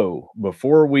 So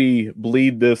before we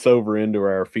bleed this over into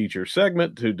our feature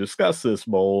segment to discuss this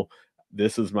bowl,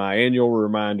 this is my annual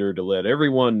reminder to let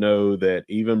everyone know that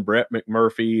even Brett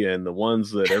McMurphy and the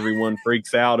ones that everyone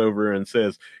freaks out over and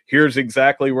says, here's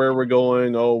exactly where we're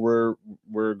going. Oh, we're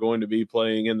going to be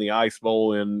playing in the Ice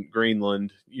Bowl in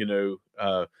Greenland. You know,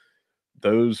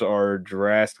 those are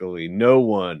drastically no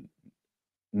one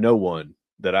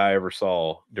that I ever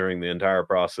saw during the entire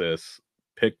process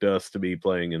picked us to be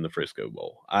playing in the Frisco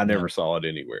Bowl. I never saw it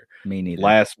anywhere. Me neither.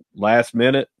 Last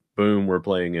minute, boom, we're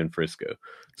playing in Frisco.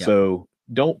 So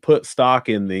don't put stock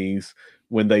in these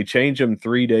when they change them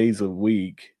 3 days a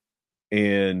week,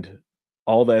 and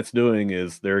all that's doing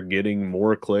is they're getting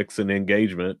more clicks and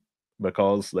engagement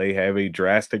because they have a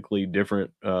drastically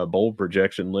different bowl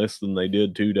projection list than they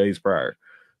did 2 days prior.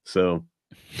 So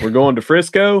we're going to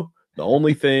Frisco. The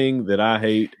only thing that I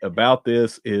hate about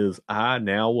this is I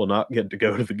now will not get to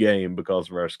go to the game because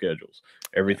of our schedules.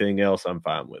 Everything else, I'm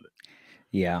fine with it.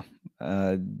 Yeah.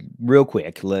 Real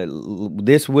quick,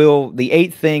 the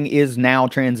eighth thing is now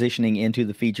transitioning into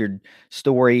the featured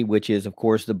story, which is, of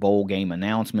course, the bowl game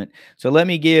announcement. So let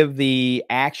me give the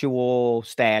actual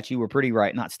stats. You were pretty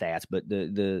right, not stats, but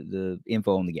the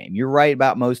info on the game. You're right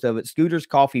about most of it. Scooters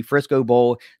Coffee Frisco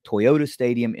Bowl, Toyota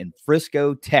Stadium in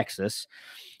Frisco, Texas.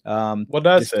 What did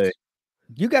I say?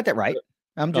 You got that right.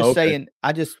 I'm just saying.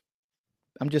 I'm just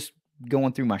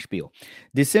going through my spiel.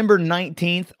 December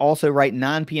 19th, also right,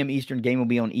 9 p.m. Eastern. Game will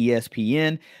be on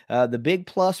ESPN. The big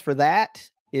plus for that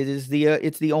is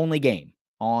it's the only game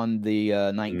on the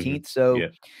 19th. So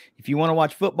if you want to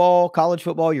watch football, college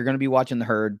football, you're going to be watching the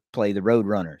Herd play the Road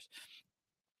Runners.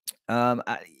 How do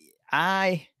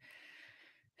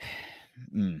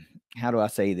I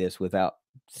say this without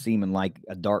seeming like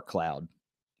a dark cloud?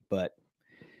 But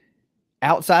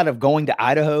outside of going to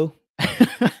Idaho,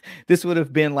 this would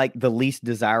have been like the least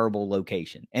desirable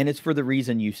location. And it's for the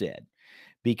reason you said,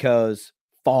 because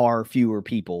far fewer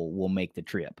people will make the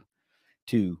trip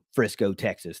to Frisco,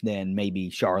 Texas than maybe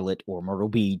Charlotte or Myrtle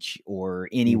Beach or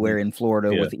anywhere in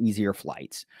Florida with easier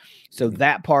flights. So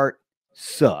that part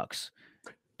sucks,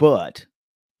 but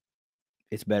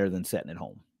it's better than sitting at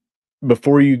home.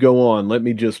 Before you go on, let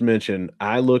me just mention,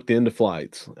 I looked into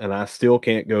flights and I still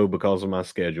can't go because of my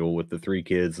schedule with the 3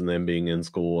 kids and them being in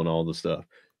school and all the stuff.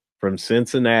 From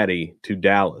Cincinnati to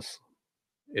Dallas,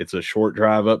 it's a short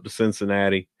drive up to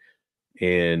Cincinnati,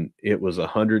 and it was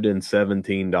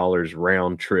 $117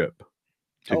 round trip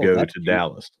to go to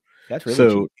Dallas. That's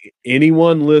really cheap.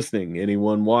 Anyone listening,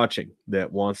 anyone watching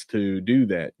that wants to do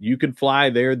that, you can fly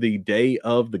there the day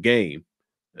of the game,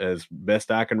 as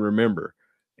best I can remember,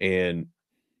 and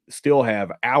still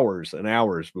have hours and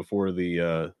hours before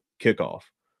the kickoff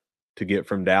to get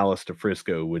from Dallas to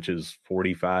Frisco, which is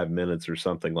 45 minutes or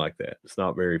something like that. It's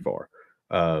not very far.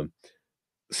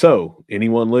 So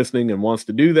anyone listening and wants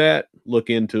to do that, look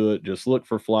into it. Just look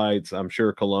for flights. I'm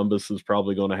sure Columbus is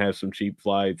probably going to have some cheap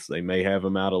flights. They may have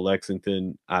them out of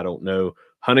Lexington. I don't know.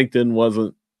 Huntington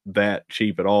wasn't that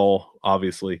cheap at all,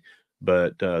 obviously,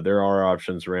 but there are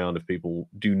options around if people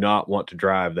do not want to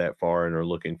drive that far and are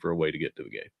looking for a way to get to the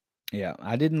game. Yeah,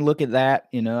 I didn't look at that.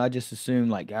 You know, I just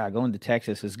assumed like, going to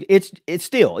Texas it's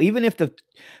still, even if the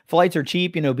flights are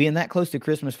cheap, you know, being that close to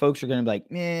Christmas, folks are going to be like,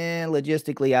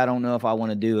 logistically, I don't know if I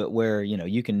want to do it where, you know,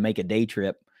 you can make a day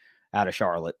trip out of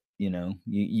Charlotte, you know,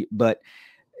 but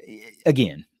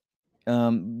again,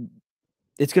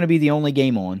 it's going to be the only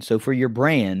game on. So for your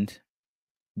brand,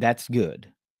 that's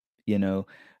good. You know,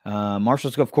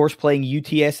 Marshall's, of course, playing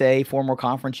UTSA, former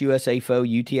Conference USA foe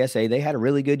UTSA. They had a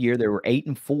really good year. They were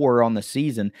 8-4 on the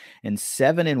season and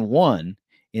 7-1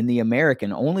 in the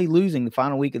American, only losing the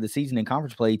final week of the season in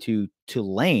conference play to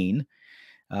Tulane.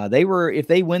 If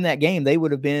they win that game, they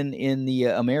would have been in the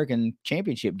American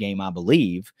Championship game, I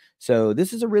believe. So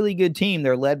this is a really good team.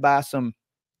 They're led by some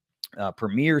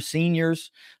premier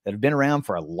seniors that have been around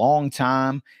for a long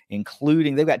time,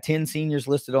 including they've got 10 seniors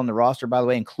listed on the roster, by the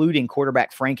way, including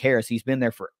quarterback Frank Harris. He's been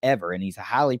there forever, and he's a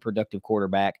highly productive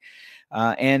quarterback.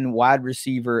 And wide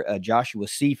receiver Joshua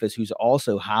Cephas, who's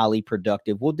also highly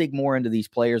productive. We'll dig more into these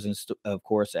players, and of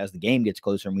course, as the game gets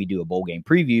closer and we do a bowl game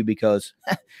preview, because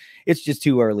it's just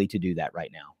too early to do that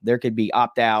right now. There could be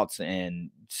opt-outs and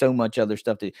so much other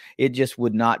stuff that it just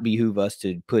would not behoove us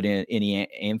to put in any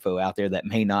info out there that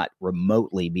may not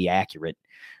remotely be accurate.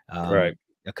 Right.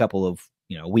 A couple of,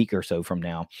 a week or so from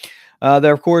now.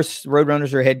 There, of course,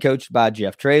 Roadrunners are head coached by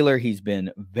Jeff Traylor. He's been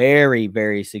very,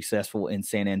 very successful in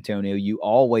San Antonio. You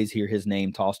always hear his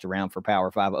name tossed around for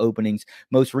Power 5 openings.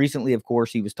 Most recently, of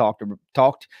course, he was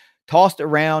tossed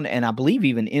around, and I believe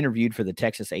even interviewed for the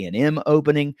Texas A&M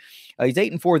opening. He's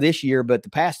 8-4 this year, but the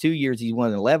past 2 years he's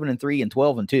won 11-3 and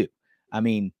 12-2. I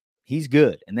mean, he's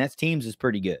good, and that team's is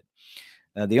pretty good.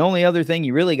 The only other thing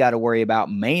you really got to worry about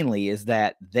mainly is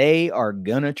that they are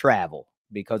gonna travel,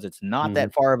 because it's not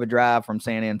that far of a drive from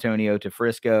San Antonio to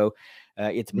Frisco.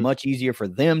 It's much easier for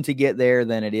them to get there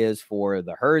than it is for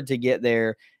the herd to get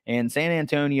there. And San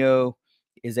Antonio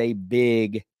is a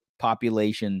big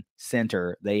population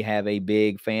center. They have a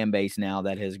big fan base now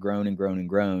that has grown and grown and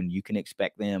grown. You can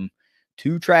expect them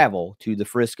to travel to the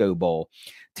Frisco Bowl.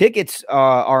 Tickets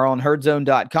are on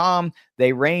herdzone.com.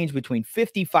 They range between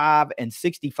 $55 and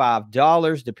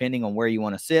 $65, depending on where you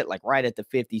want to sit, like right at the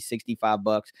 50, 65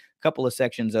 bucks. A couple of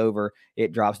sections over,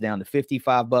 it drops down to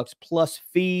 55 bucks plus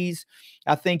fees.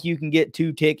 I think you can get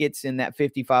 2 tickets in that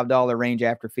 $55 range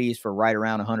after fees for right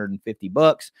around 150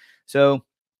 bucks. So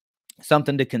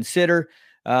something to consider.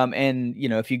 And,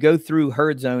 if you go through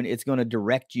Herd Zone, it's going to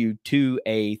direct you to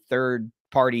a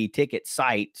third-party ticket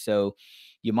site. So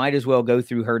you might as well go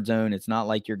through Herd Zone. It's not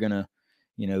like you're going to,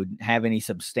 have any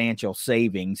substantial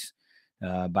savings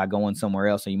by going somewhere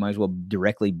else. So you might as well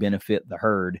directly benefit the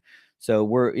herd.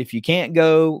 So if you can't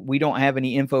go, we don't have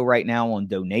any info right now on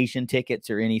donation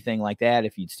tickets or anything like that,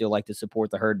 if you'd still like to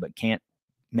support the herd but can't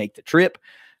make the trip.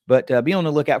 But be on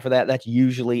the lookout for that. That's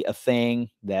usually a thing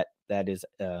that is,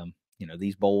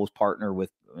 these bowls partner with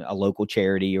a local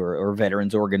charity or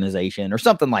veterans organization or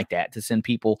something like that to send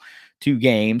people to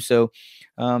games. So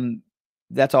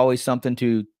that's always something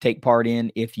to take part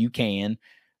in if you can.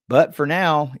 But for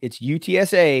now, it's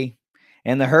UTSA,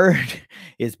 and the herd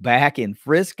is back in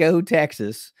Frisco,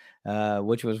 Texas,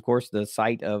 which was, of course, the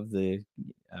site of the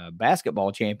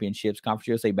basketball championships, Conference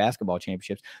USA basketball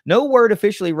championships. No word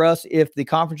officially, Russ, if the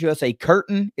Conference USA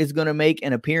curtain is going to make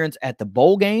an appearance at the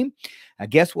bowl game. I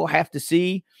guess we'll have to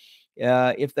see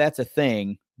if that's a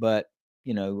thing. But,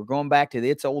 we're going back to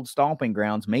its old stomping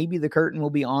grounds. Maybe the curtain will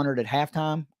be honored at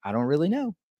halftime. I don't really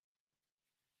know.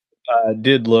 I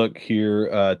did look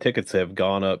here. Tickets have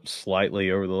gone up slightly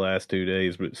over the last 2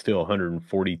 days, but still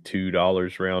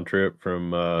 $142 round trip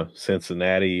from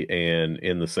Cincinnati, and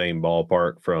in the same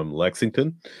ballpark from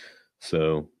Lexington.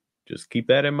 So just keep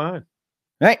that in mind.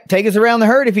 All right, take us around the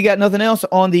herd if you got nothing else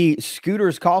on the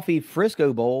Scooters Coffee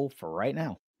Frisco Bowl for right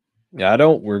now. I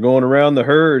don't. We're going around the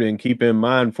herd, and keep in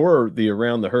mind for the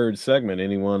Around the Herd segment,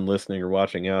 anyone listening or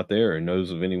watching out there and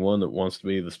knows of anyone that wants to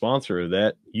be the sponsor of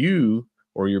that, you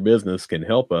or your business can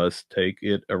help us take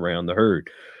it around the herd.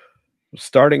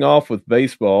 Starting off with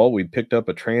baseball, we picked up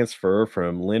a transfer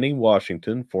from Lenny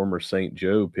Washington, former St.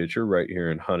 Joe pitcher right here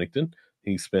in Huntington.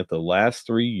 He spent the last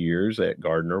 3 years at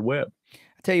Gardner-Webb.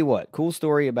 I tell you what, cool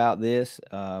story about this.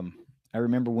 I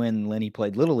remember when Lenny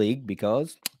played Little League,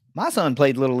 because my son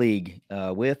played Little League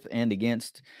with and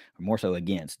against, or more so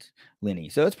against, Lenny.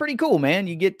 So it's pretty cool, man.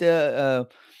 You get a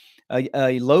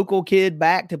local kid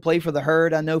back to play for the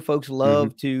herd. I know folks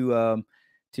love to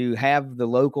have the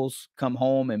locals come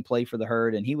home and play for the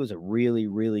herd. And he was a really,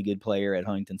 really good player at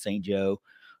Huntington St. Joe.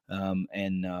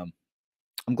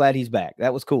 I'm glad he's back.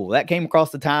 That was cool. That came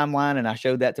across the timeline, and I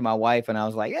showed that to my wife, and I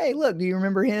was like, "Hey, look, do you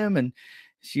remember him?" And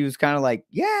she was kind of like,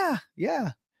 "Yeah.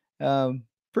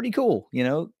 Pretty cool."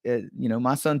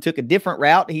 My son took a different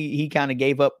route. He kind of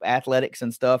gave up athletics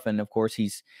and stuff. And of course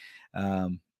he's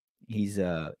in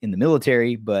the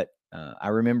military, but I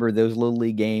remember those Little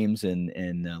League games, and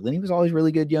Lenny was always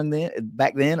really good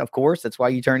back then. Of course, that's why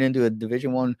you turn into a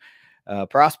Division I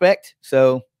prospect.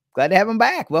 So glad to have him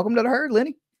back. Welcome to the herd,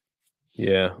 Lenny.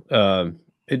 Yeah.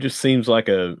 It just seems like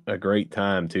a great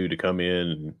time too to come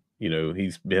in.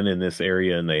 He's been in this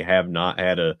area, and they have not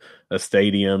had a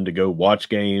stadium to go watch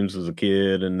games as a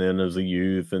kid, and then as a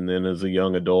youth, and then as a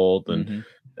young adult. And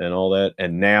and all that.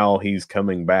 And now he's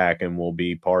coming back and will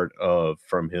be part of,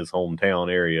 from his hometown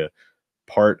area,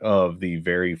 part of the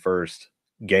very first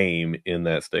game in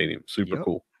that stadium. Super Yep.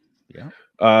 cool. Yep.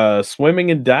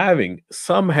 Swimming and diving.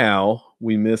 Somehow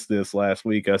we missed this last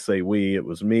week. I say we, it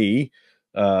was me.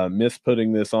 Missed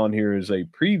putting this on here as a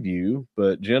preview,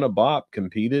 but Jenna Bopp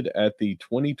competed at the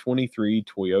 2023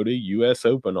 Toyota US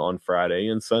Open on Friday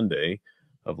and Sunday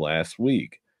of last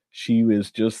week. She was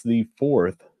just the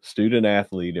fourth student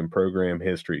athlete in program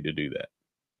history to do that.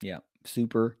 Yeah.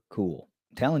 Super cool.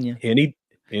 I'm telling you.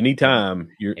 Anytime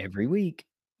you're Every week,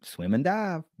 swim and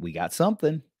dive. We got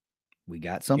something. We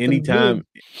got something big.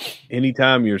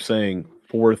 anytime you're saying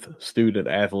fourth student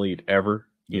athlete ever,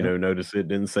 Yep. notice it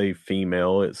didn't say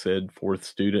female, it said fourth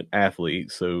student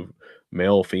athlete. So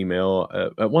male, female.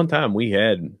 At one time we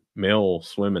had male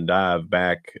swim and dive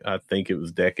back, I think it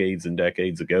was decades and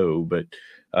decades ago, but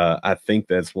I think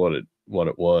that's what it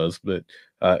was. But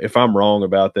if I'm wrong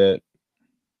about that,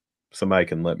 somebody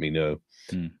can let me know.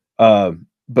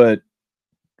 But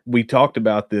we talked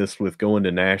about this with going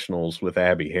to nationals with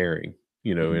Abby Herring,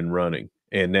 in running,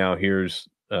 and now here's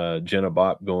Jenna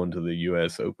Bopp going to the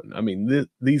U.S. Open. I mean,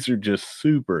 these are just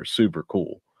super, super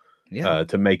cool. Yeah.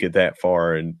 To make it that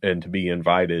far and to be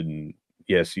invited, and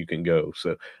yes, you can go.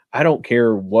 So I don't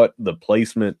care what the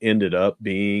placement ended up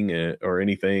being or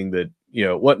anything that,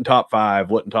 wasn't top 5,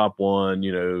 wasn't top 1,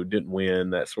 didn't win,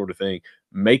 that sort of thing.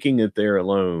 Making it there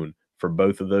alone for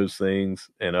both of those things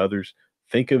and others.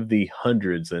 Think of the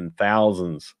hundreds and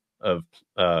thousands of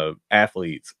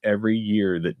athletes every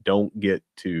year that don't get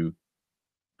to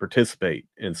participate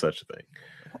in such a thing.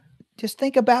 Just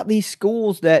think about these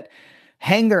schools that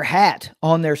hang their hat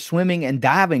on their swimming and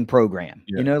diving program.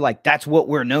 Yeah. Like that's what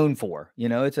we're known for.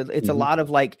 It's a lot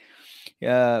of like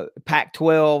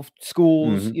Pac-12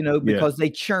 schools, because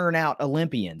they churn out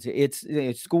Olympians. It's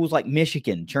schools like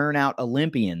Michigan churn out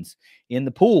Olympians in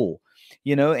the pool,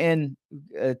 and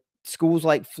schools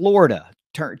like Florida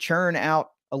churn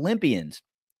out Olympians.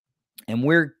 And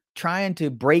we're trying to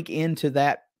break into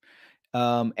that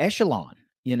echelon,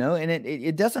 and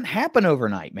it doesn't happen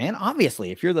overnight, man.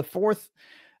 Obviously, if you're the fourth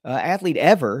athlete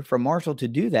ever from Marshall to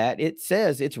do that, it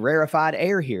says it's rarefied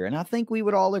air here. And I think we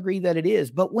would all agree that it is.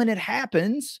 But when it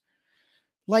happens,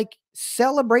 like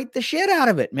celebrate the shit out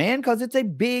of it, man, because it's a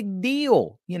big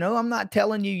deal. I'm not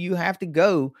telling you have to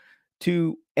go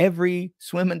to every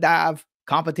swim and dive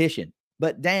competition,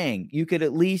 but dang, you could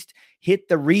at least hit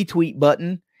the retweet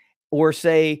button or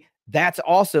say, that's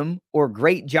awesome or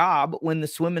great job when the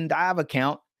swim and dive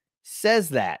account says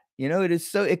that.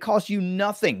 It costs you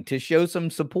nothing to show some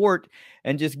support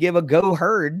and just give a go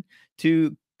herd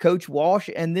to Coach Walsh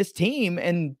and this team,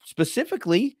 and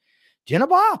specifically Jenna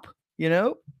Bopp,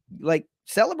 like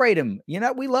celebrate him.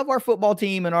 We love our football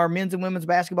team and our men's and women's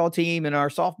basketball team and our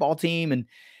softball team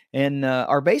and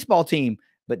our baseball team.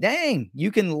 But dang,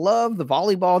 you can love the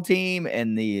volleyball team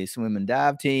and the swim and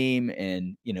dive team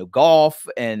and, golf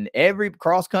and every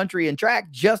cross country and track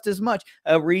just as much.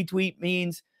 A retweet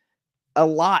means a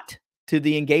lot to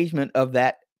the engagement of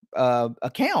that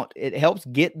account. It helps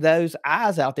get those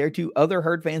eyes out there to other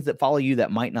herd fans that follow you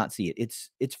that might not see it.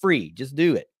 It's free. Just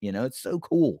do it. It's so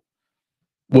cool.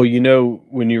 Well,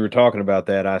 when you were talking about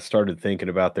that, I started thinking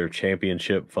about their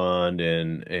championship fund,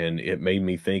 and it made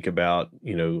me think about,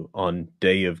 on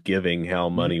Day of Giving, how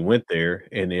money went there.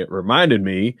 And it reminded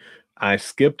me, I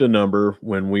skipped a number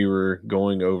when we were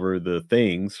going over the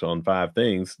things on 5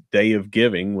 things. Day of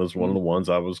Giving was one of the ones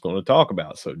I was going to talk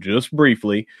about. So just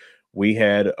briefly, we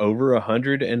had over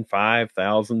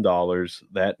 $105,000.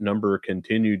 That number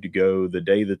continued to go the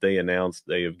day that they announced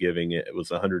Day of Giving. It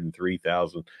was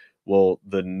 103,000. Well,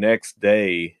 the next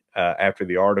day after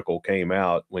the article came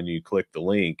out, when you click the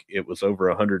link, it was over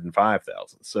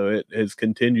 105,000. So it has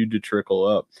continued to trickle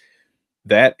up.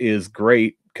 That is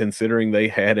great considering they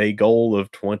had a goal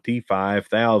of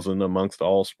 25,000 amongst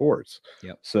all sports.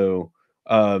 Yep. So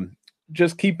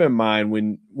just keep in mind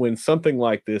when something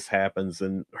like this happens,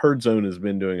 and Herd Zone has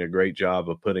been doing a great job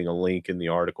of putting a link in the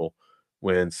article.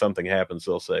 When something happens,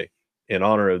 they'll say, in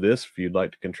honor of this, if you'd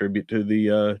like to contribute to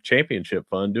the championship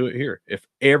fund, do it here. If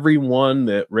everyone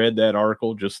that read that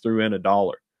article just threw in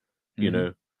 $1,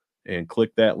 and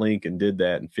clicked that link and did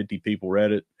that, and 50 people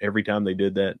read it, every time they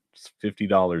did that, it's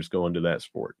 $50 going to that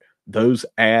sport. Those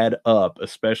add up,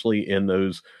 especially in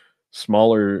those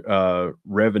smaller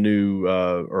revenue,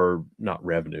 or not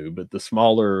revenue, but the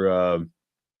smaller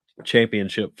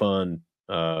championship fund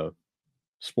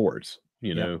sports,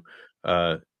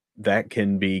 that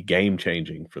can be game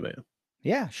changing for them.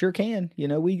 Yeah, sure can.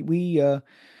 We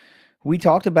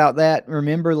talked about that.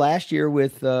 Remember last year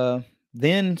with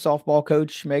then softball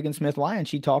coach Megan Smith-Lyon,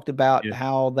 she talked about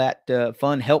how that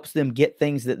fund helps them get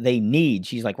things that they need.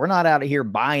 She's like, we're not out of here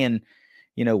buying,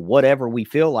 whatever we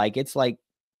feel like. It's like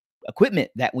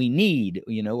equipment that we need,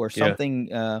 or something,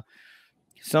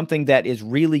 something that is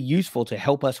really useful to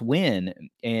help us win.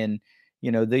 And,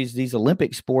 these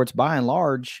Olympic sports by and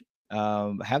large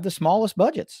have the smallest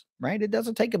budgets, right? It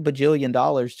doesn't take $1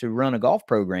 bajillion to run a golf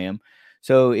program.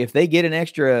 So if they get an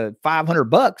extra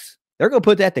 $500, they're going to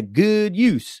put that to good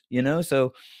use,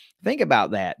 so think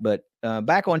about that. But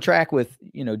back on track with,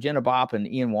 Jenna Bopp and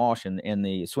Ian Walsh and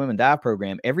the swim and dive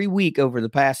program, every week over the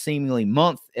past seemingly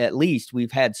month, at least,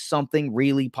 we've had something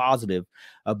really positive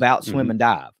about swim and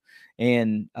dive.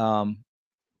 And I'm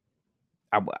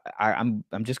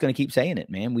just going to keep saying it,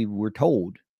 man. We're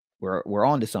told we're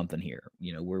on to something here.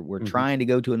 We're trying to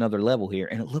go to another level here,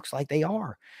 and it looks like they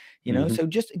are. So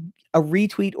just a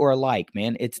retweet or a like,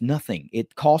 man, it's nothing.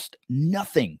 It costs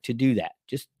nothing to do that.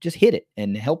 Just hit it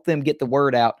and help them get the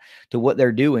word out to what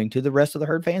they're doing to the rest of the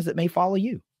herd fans that may follow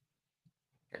you.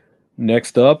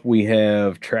 Next up, we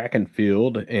have track and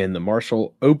field, and the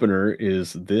Marshall opener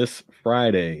is this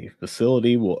Friday.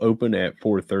 Facility will open at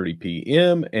 4:30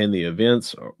 p.m., and the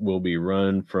events will be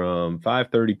run from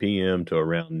 5:30 p.m. to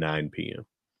around 9 p.m.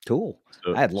 Cool.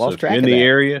 So, I had lost track track of that.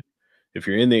 Area, if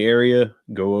you're in the area,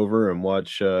 go over and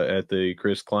watch at the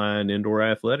Chris Klein Indoor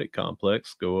Athletic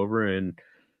Complex. Go over and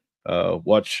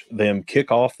watch them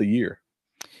kick off the year.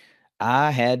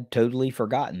 I had totally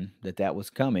forgotten that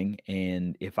was coming,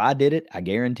 and if I did it, I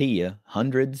guarantee you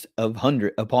hundreds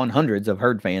upon hundreds of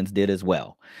herd fans did as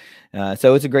well.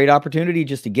 So it's a great opportunity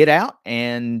just to get out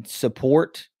and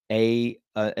support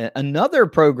another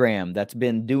program that's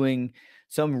been doing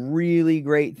some really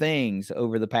great things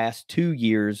over the past 2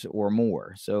 years or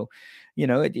more. So,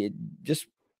 it just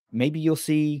maybe you'll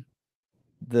see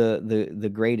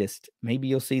the greatest. Maybe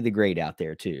you'll see the great out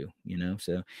there too.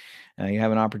 So you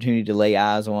have an opportunity to lay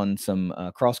eyes on some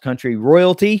cross country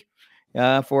royalty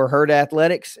for herd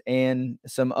athletics and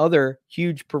some other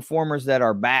huge performers that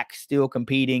are back still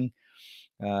competing.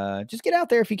 Just get out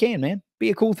there if you can, man. Be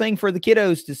a cool thing for the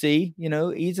kiddos to see,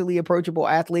 easily approachable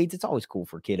athletes. It's always cool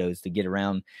for kiddos to get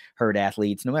around herd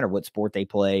athletes, no matter what sport they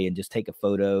play, and just take a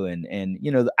photo. And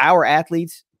our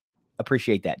athletes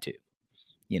appreciate that too.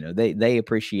 They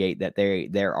appreciate that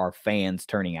there are fans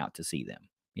turning out to see them.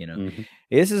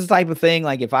 This is the type of thing,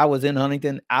 like if I was in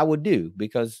Huntington, I would do,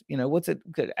 because, what's it,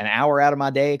 an hour out of my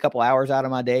day, a couple hours out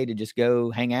of my day to just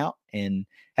go hang out and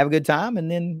have a good time. And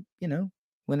then,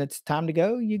 when it's time to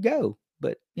go, you go.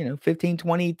 But, 15,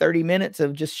 20, 30 minutes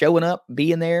of just showing up,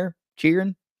 being there,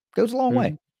 cheering goes a long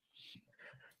way.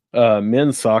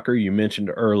 Men's soccer, you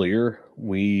mentioned earlier,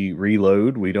 we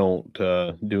reload. We don't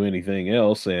do anything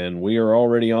else, and we are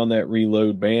already on that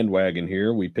reload bandwagon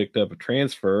here. We picked up a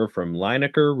transfer from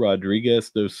Lineker Rodriguez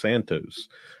dos Santos,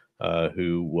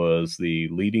 who was the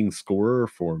leading scorer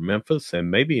for Memphis and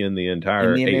maybe in the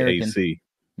entire AAC.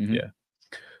 Yeah.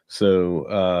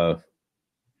 So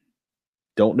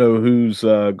don't know who's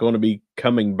going to be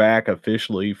coming back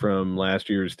officially from last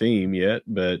year's team yet,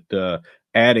 but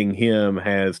adding him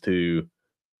has to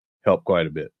help quite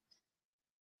a bit.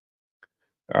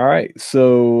 All right,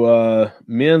 so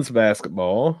men's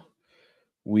basketball.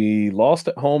 We lost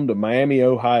at home to Miami,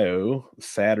 Ohio,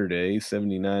 Saturday,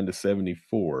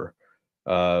 79-74.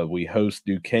 We host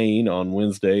Duquesne on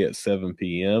Wednesday at 7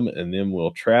 p.m., and then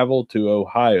we'll travel to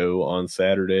Ohio on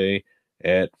Saturday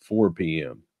at 4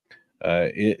 p.m.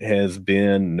 It has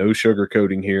been no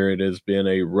sugarcoating here. It has been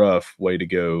a rough way to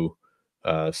go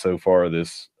so far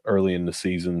this early in the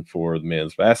season for the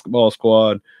men's basketball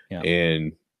squad.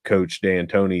 And Coach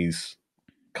D'Antoni's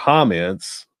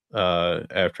comments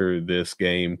after this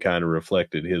game kind of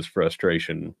reflected his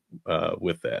frustration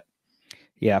with that.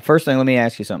 Yeah. First thing, let me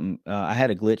ask you something. I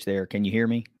had a glitch there. Can you hear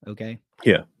me? Okay.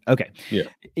 Yeah. Okay. Yeah.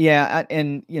 Yeah.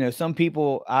 And, some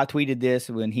people, I tweeted this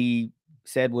when he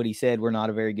said what he said, we're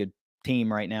not a very good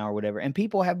team right now or whatever. And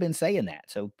people have been saying that.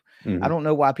 So I don't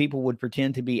know why people would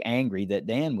pretend to be angry that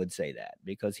Dan would say that,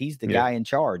 because he's the guy in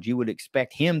charge. You would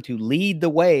expect him to lead the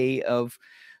way of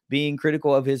being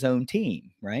critical of his own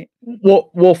team, right?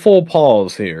 Well, full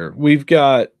pause here. We've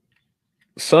got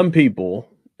some people,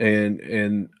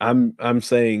 and I'm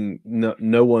saying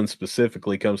no one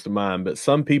specifically comes to mind, but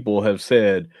some people have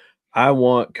said, I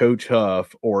want Coach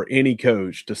Huff or any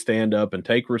coach to stand up and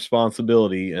take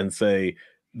responsibility and say,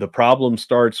 the problem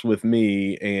starts with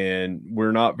me and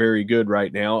we're not very good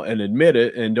right now, and admit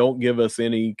it, and don't give us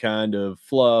any kind of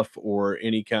fluff or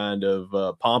any kind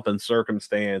of pomp and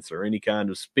circumstance or any kind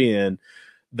of spin.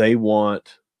 They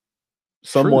want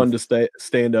someone Truth. to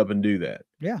stand up and do that.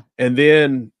 Yeah. And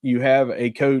then you have a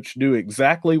coach do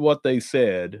exactly what they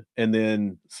said, and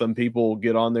then some people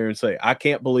get on there and say, "I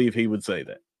can't believe he would say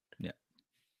that." Yeah.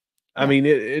 I Yeah.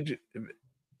 mean,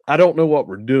 I don't know what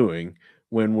we're doing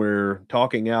when we're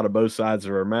talking out of both sides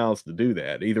of our mouths to do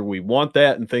that. Either we want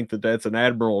that and think that that's an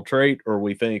admirable trait, or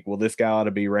we think, well, this guy ought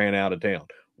to be ran out of town.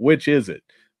 Which is it?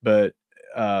 But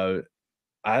uh,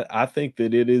 I think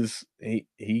that it is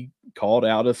he called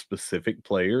out a specific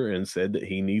player and said that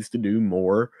he needs to do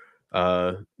more,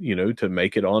 to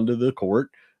make it onto the court.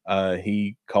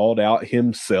 He called out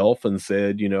himself and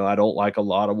said, I don't like a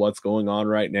lot of what's going on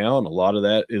right now, and a lot of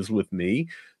that is with me.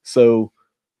 So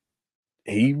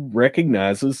he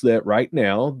recognizes that right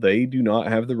now they do not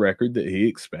have the record that he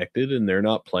expected, and they're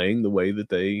not playing the way that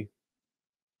they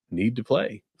need to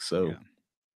play. So Yeah.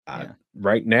 Yeah.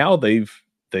 right now they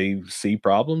see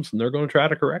problems and they're going to try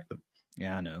to correct them.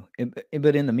 Yeah, I know.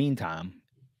 But in the meantime,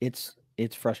 it's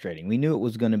frustrating. We knew it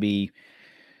was going to be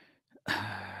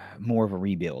more of a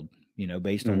rebuild,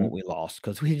 based on what Mhm. we lost,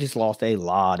 because we just lost a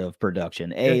lot of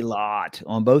production, Yeah. a lot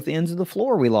on both ends of the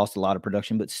floor. We lost a lot of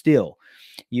production, but still,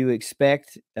 you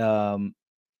expect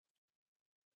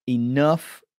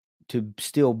enough to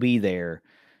still be there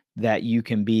that you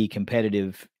can be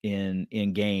competitive in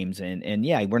games, and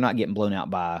yeah, we're not getting blown out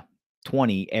by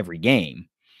 20 every game,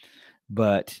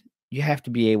 but you have to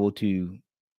be able to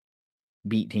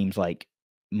beat teams like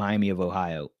Miami of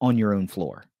Ohio on your own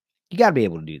floor. You got to be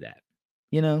able to do that.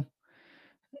 You know,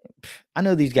 I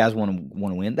know these guys want to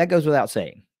win. That goes without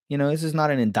saying. This is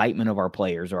not an indictment of our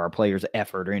players or our players'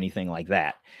 effort or anything like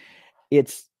that.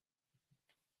 It's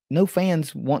no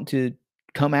fans want to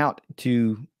come out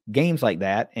to games like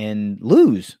that and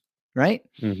lose, right?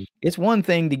 Mhm. It's one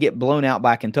thing to get blown out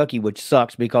by Kentucky, which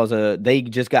sucks because they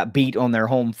just got beat on their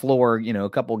home floor, a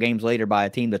couple games later by a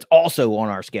team that's also on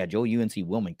our schedule, UNC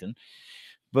Wilmington.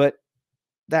 But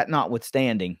that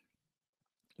notwithstanding,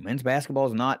 men's basketball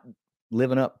is not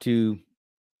living up to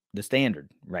the standard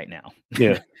right now.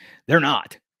 Yeah. They're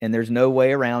not, and there's no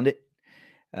way around it.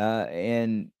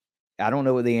 And I don't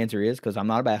know what the answer is because I'm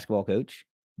not a basketball coach,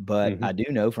 but Mhm. I do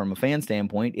know from a fan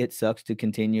standpoint, it sucks to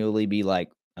continually be like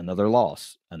another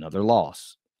loss, another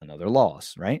loss, another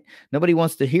loss, right? Nobody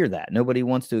wants to hear that. Nobody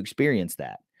wants to experience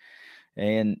that.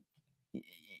 And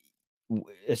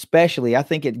especially, I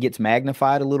think it gets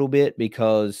magnified a little bit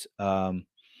because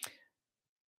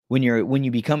when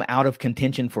you become out of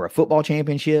contention for a football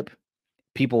championship,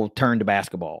 people turn to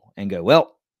basketball and go,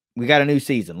 well, we got a new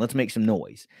season. Let's make some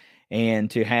noise. And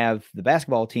to have the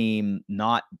basketball team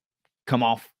not come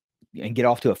off and get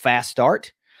off to a fast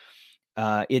start,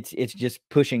 it's just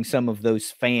pushing some of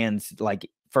those fans like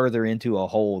further into a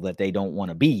hole that they don't want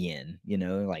to be in.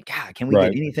 Like, God, can we get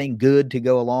Right. anything good to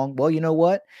go along? Well, you know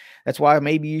what? That's why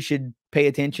maybe you should pay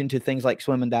attention to things like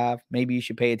swim and dive. Maybe you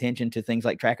should pay attention to things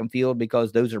like track and field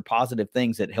because those are positive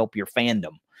things that help your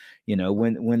fandom.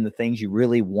 When the things you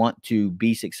really want to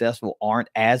be successful aren't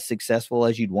as successful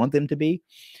as you'd want them to be,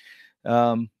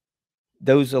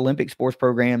 those Olympic sports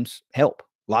programs help.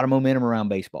 A lot of momentum around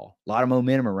baseball, a lot of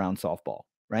momentum around softball,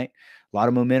 right? A lot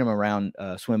of momentum around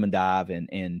swim and dive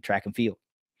and track and field,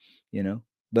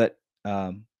 But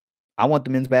I want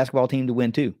the men's basketball team to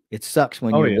win too. It sucks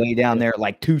when Oh, you're yeah. way down Yeah. there at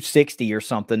like 260 or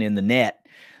something in the net.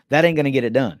 That ain't going to get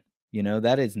it done.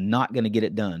 That is not going to get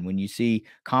it done. When you see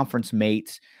conference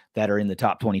mates that are in the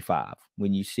top 25,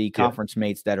 when you see Yeah. conference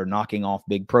mates that are knocking off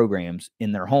big programs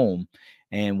in their home,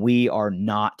 and we are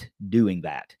not doing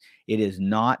that. It is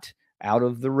not out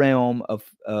of the realm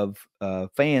of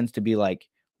fans to be like,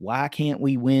 why can't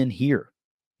we win here?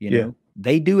 Yeah.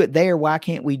 They do it there. Why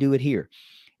can't we do it here?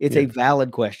 It's a Yeah.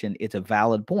 valid question. It's a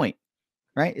valid point,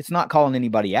 right? It's not calling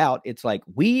anybody out. It's like,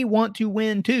 we want to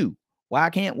win too.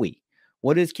 Why can't we?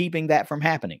 What is keeping that from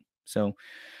happening? So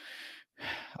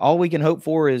all we can hope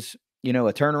for is, a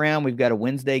turnaround. We've got a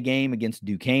Wednesday game against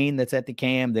Duquesne that's at the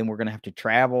Cam. Then we're going to have to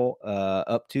travel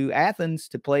up to Athens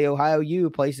to play Ohio U,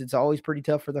 a place that's always pretty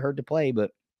tough for the Herd to play, but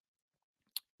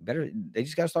they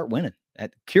just got to start winning.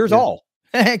 That cures Yeah. all.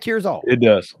 Cures all. It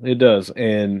does. It does.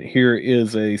 And here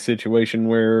is a situation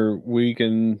where we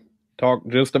can talk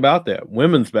just about that.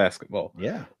 Women's basketball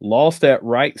Yeah. lost at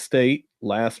Wright State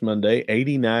last Monday,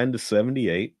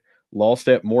 89-78. Lost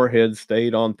at Morehead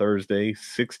State on Thursday,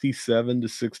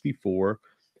 67-64.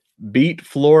 Beat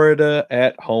Florida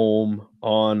at home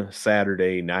on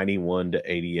Saturday,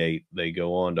 91-88. They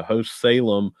go on to host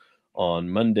Salem on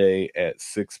Monday at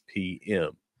 6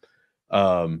 p.m.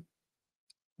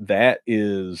 That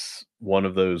is one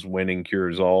of those winning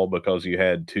cures all because you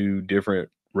had two different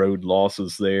road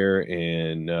losses there,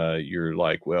 and you're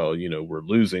like, well, we're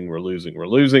losing.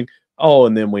 Oh,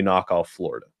 and then we knock off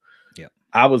Florida. Yeah.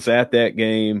 I was at that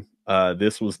game.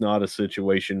 This was not a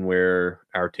situation where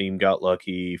our team got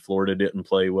lucky. Florida didn't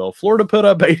play well. Florida put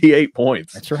up 88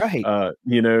 points. That's right.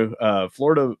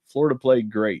 Florida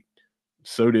played great.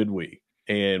 So did we.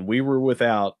 And we were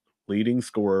without leading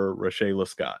scorer Rashayla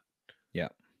Scott. Yeah.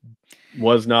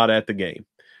 Was not at the game.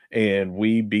 And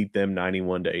we beat them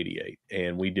 91-88,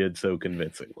 and we did so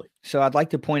convincingly. So I'd like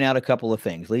to point out a couple of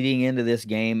things. Leading into this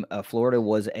game, Florida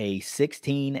was a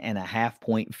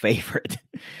 16.5-point favorite.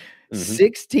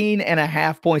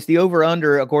 16.5 points. The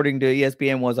over-under, according to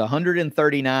ESPN, was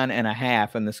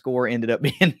 139.5, and the score ended up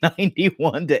being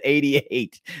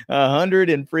 91-88.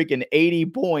 180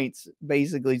 points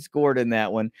basically scored in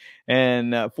that one,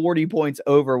 and 40 points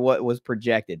over what was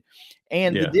projected.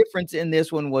 And the difference in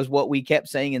this one was what we kept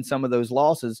saying in some of those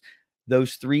losses.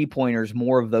 Those three-pointers,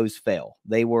 more of those fell.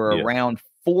 They were around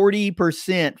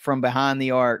 40% from behind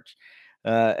the arc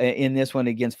in this one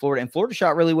against Florida. And Florida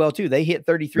shot really well too. They hit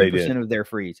 33% of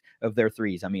their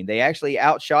threes. I mean, they actually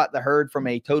outshot the Herd from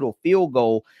a total field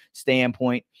goal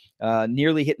standpoint,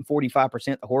 nearly hitting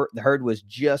 45%. The Herd was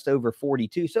just over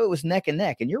 42. So it was neck and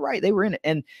neck. And you're right, they were in it.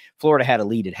 And Florida had a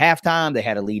lead at halftime. They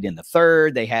had a lead in the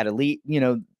third. They had a lead,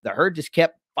 the Herd just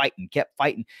kept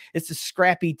fighting. It's a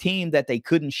scrappy team that they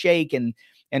couldn't shake. And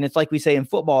it's like we say in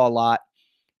football a lot,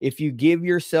 if you give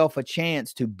yourself a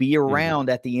chance to be around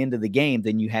at the end of the game,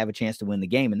 then you have a chance to win the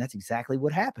game. And that's exactly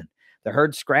what happened. The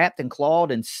Herd scrapped and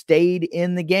clawed and stayed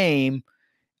in the game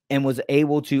and was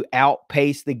able to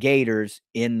outpace the Gators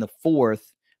in the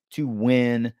fourth to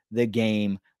win the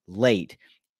game late.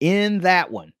 In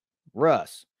that one,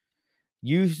 Russ,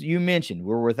 you mentioned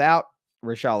we're without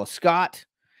Rashayla Scott.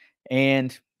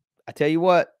 And I tell you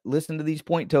what, listen to these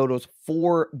point totals,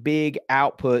 4 big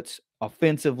outputs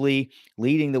offensively,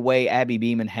 leading the way. Abby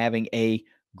Beeman having a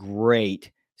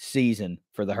great season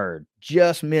for the Herd.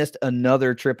 Just missed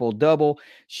another triple-double.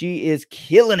 She is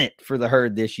killing it for the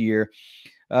Herd this year.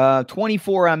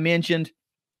 24 I mentioned,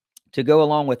 to go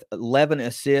along with 11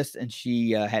 assists, and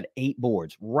she had 8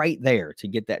 boards right there to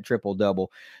get that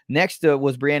triple-double. Next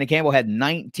was Brianna Campbell, had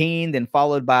 19, then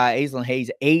followed by Aislinn Hayes,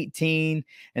 18,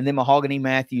 and then Mahogany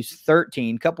Matthews,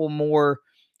 13. Couple more,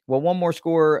 one more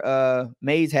score.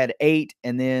 Mays had 8,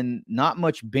 and then not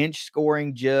much bench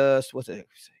scoring, just,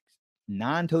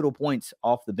 9 total points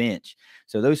off the bench.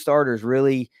 So those starters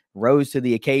really rose to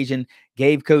the occasion,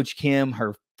 gave Coach Kim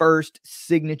her first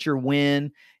signature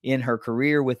win in her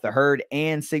career with the Herd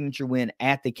and signature win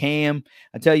at the Cam.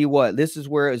 I tell you what, this is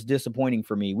where it was disappointing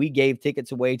for me. We gave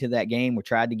tickets away to that game. We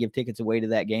tried to give tickets away to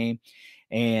that game,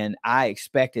 and I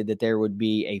expected that there would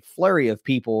be a flurry of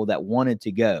people that wanted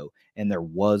to go, and there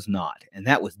was not. And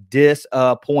that was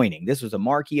disappointing. This was a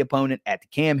marquee opponent at the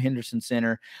Cam Henderson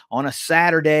Center on a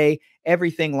Saturday.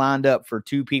 Everything lined up for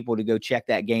 2 people to go check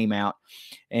that game out.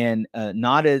 And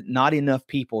not enough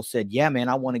people said, yeah, man,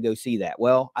 I want to go see that.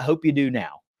 Well, I hope you do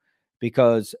now,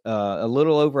 because a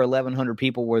little over 1,100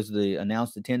 people was the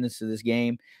announced attendance to this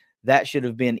game. That should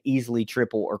have been easily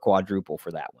triple or quadruple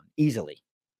for that one. Easily.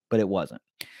 But it wasn't.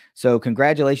 So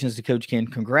congratulations to Coach Ken.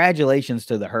 Congratulations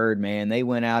to the Herd, man. They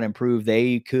went out and proved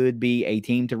they could be a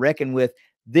team to reckon with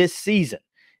this season.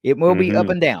 It will be up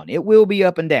and down. It will be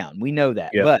up and down. We know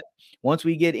that. Yep. But once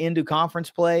we get into conference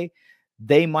play,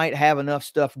 they might have enough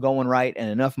stuff going right and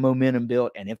enough momentum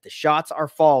built. And if the shots are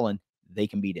falling, they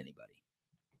can beat anybody.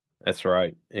 That's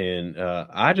right. And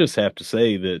I just have to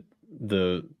say that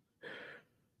the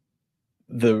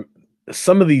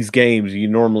some of these games you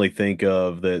normally think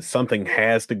of that something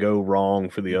has to go wrong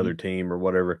for the other team or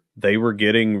whatever. They were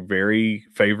getting very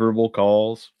favorable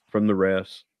calls from the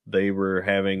refs. They were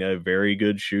having a very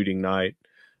good shooting night.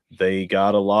 They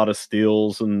got a lot of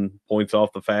steals and points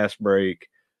off the fast break.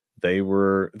 They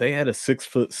had a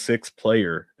 6'6"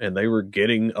 player, and they were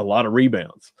getting a lot of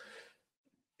rebounds.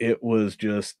 It was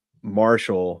just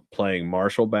Marshall playing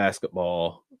Marshall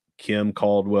basketball, Kim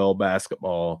Caldwell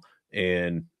basketball,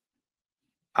 and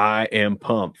I am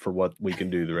pumped for what we can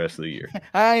do the rest of the year.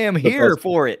 I am here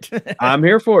for it. I'm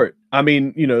here for it. I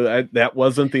mean, that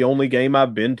wasn't the only game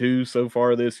I've been to so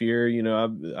far this year.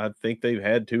 I think they've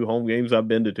had 2 home games. I've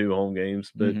been to 2 home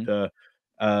games, but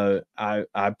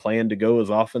I plan to go as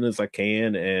often as I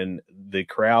can, and the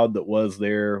crowd that was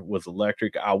there was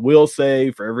electric. I will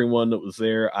say, for everyone that was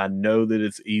there, I know that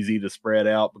it's easy to spread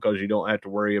out because you don't have to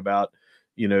worry about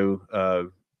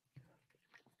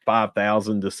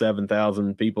 5,000 to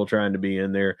 7,000 people trying to be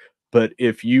in there. But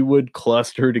if you would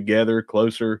cluster together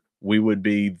closer, we would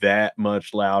be that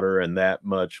much louder and that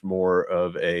much more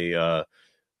of a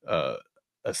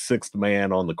sixth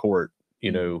man on the court,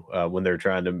 when they're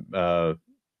trying to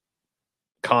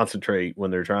concentrate,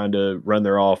 when they're trying to run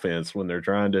their offense, when they're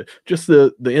trying to just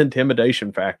the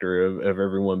intimidation factor of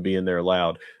everyone being there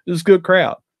loud. It was a good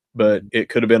crowd, but it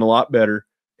could have been a lot better.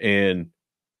 And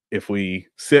if we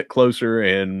sit closer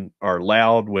and are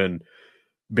loud when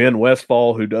Ben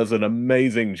Westfall, who does an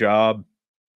amazing job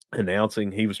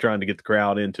announcing, he was trying to get the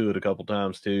crowd into it a couple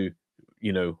times too.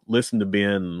 You know, listen to Ben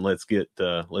and let's get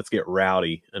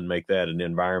rowdy and make that an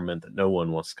environment that no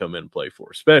one wants to come in and play for,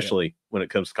 especially when it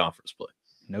comes to conference play.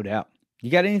 No doubt.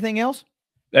 You got anything else?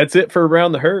 That's it for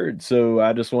Around the Herd. So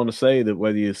I just want to say that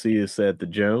whether you see us at the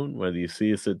Joan, whether you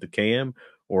see us at the Cam,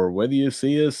 or whether you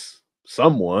see us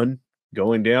someone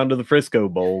going down to the Frisco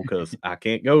Bowl, because I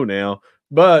can't go now,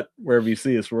 but wherever you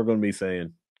see us, we're going to be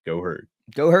saying, go Herd.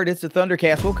 Go Herd. It's the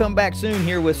ThunderCast. We'll come back soon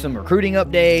here with some recruiting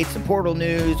updates, some portal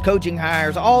news, coaching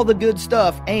hires, all the good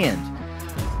stuff, and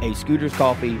a Scooters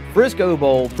Coffee Frisco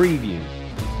Bowl preview.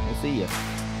 We'll see you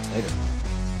later.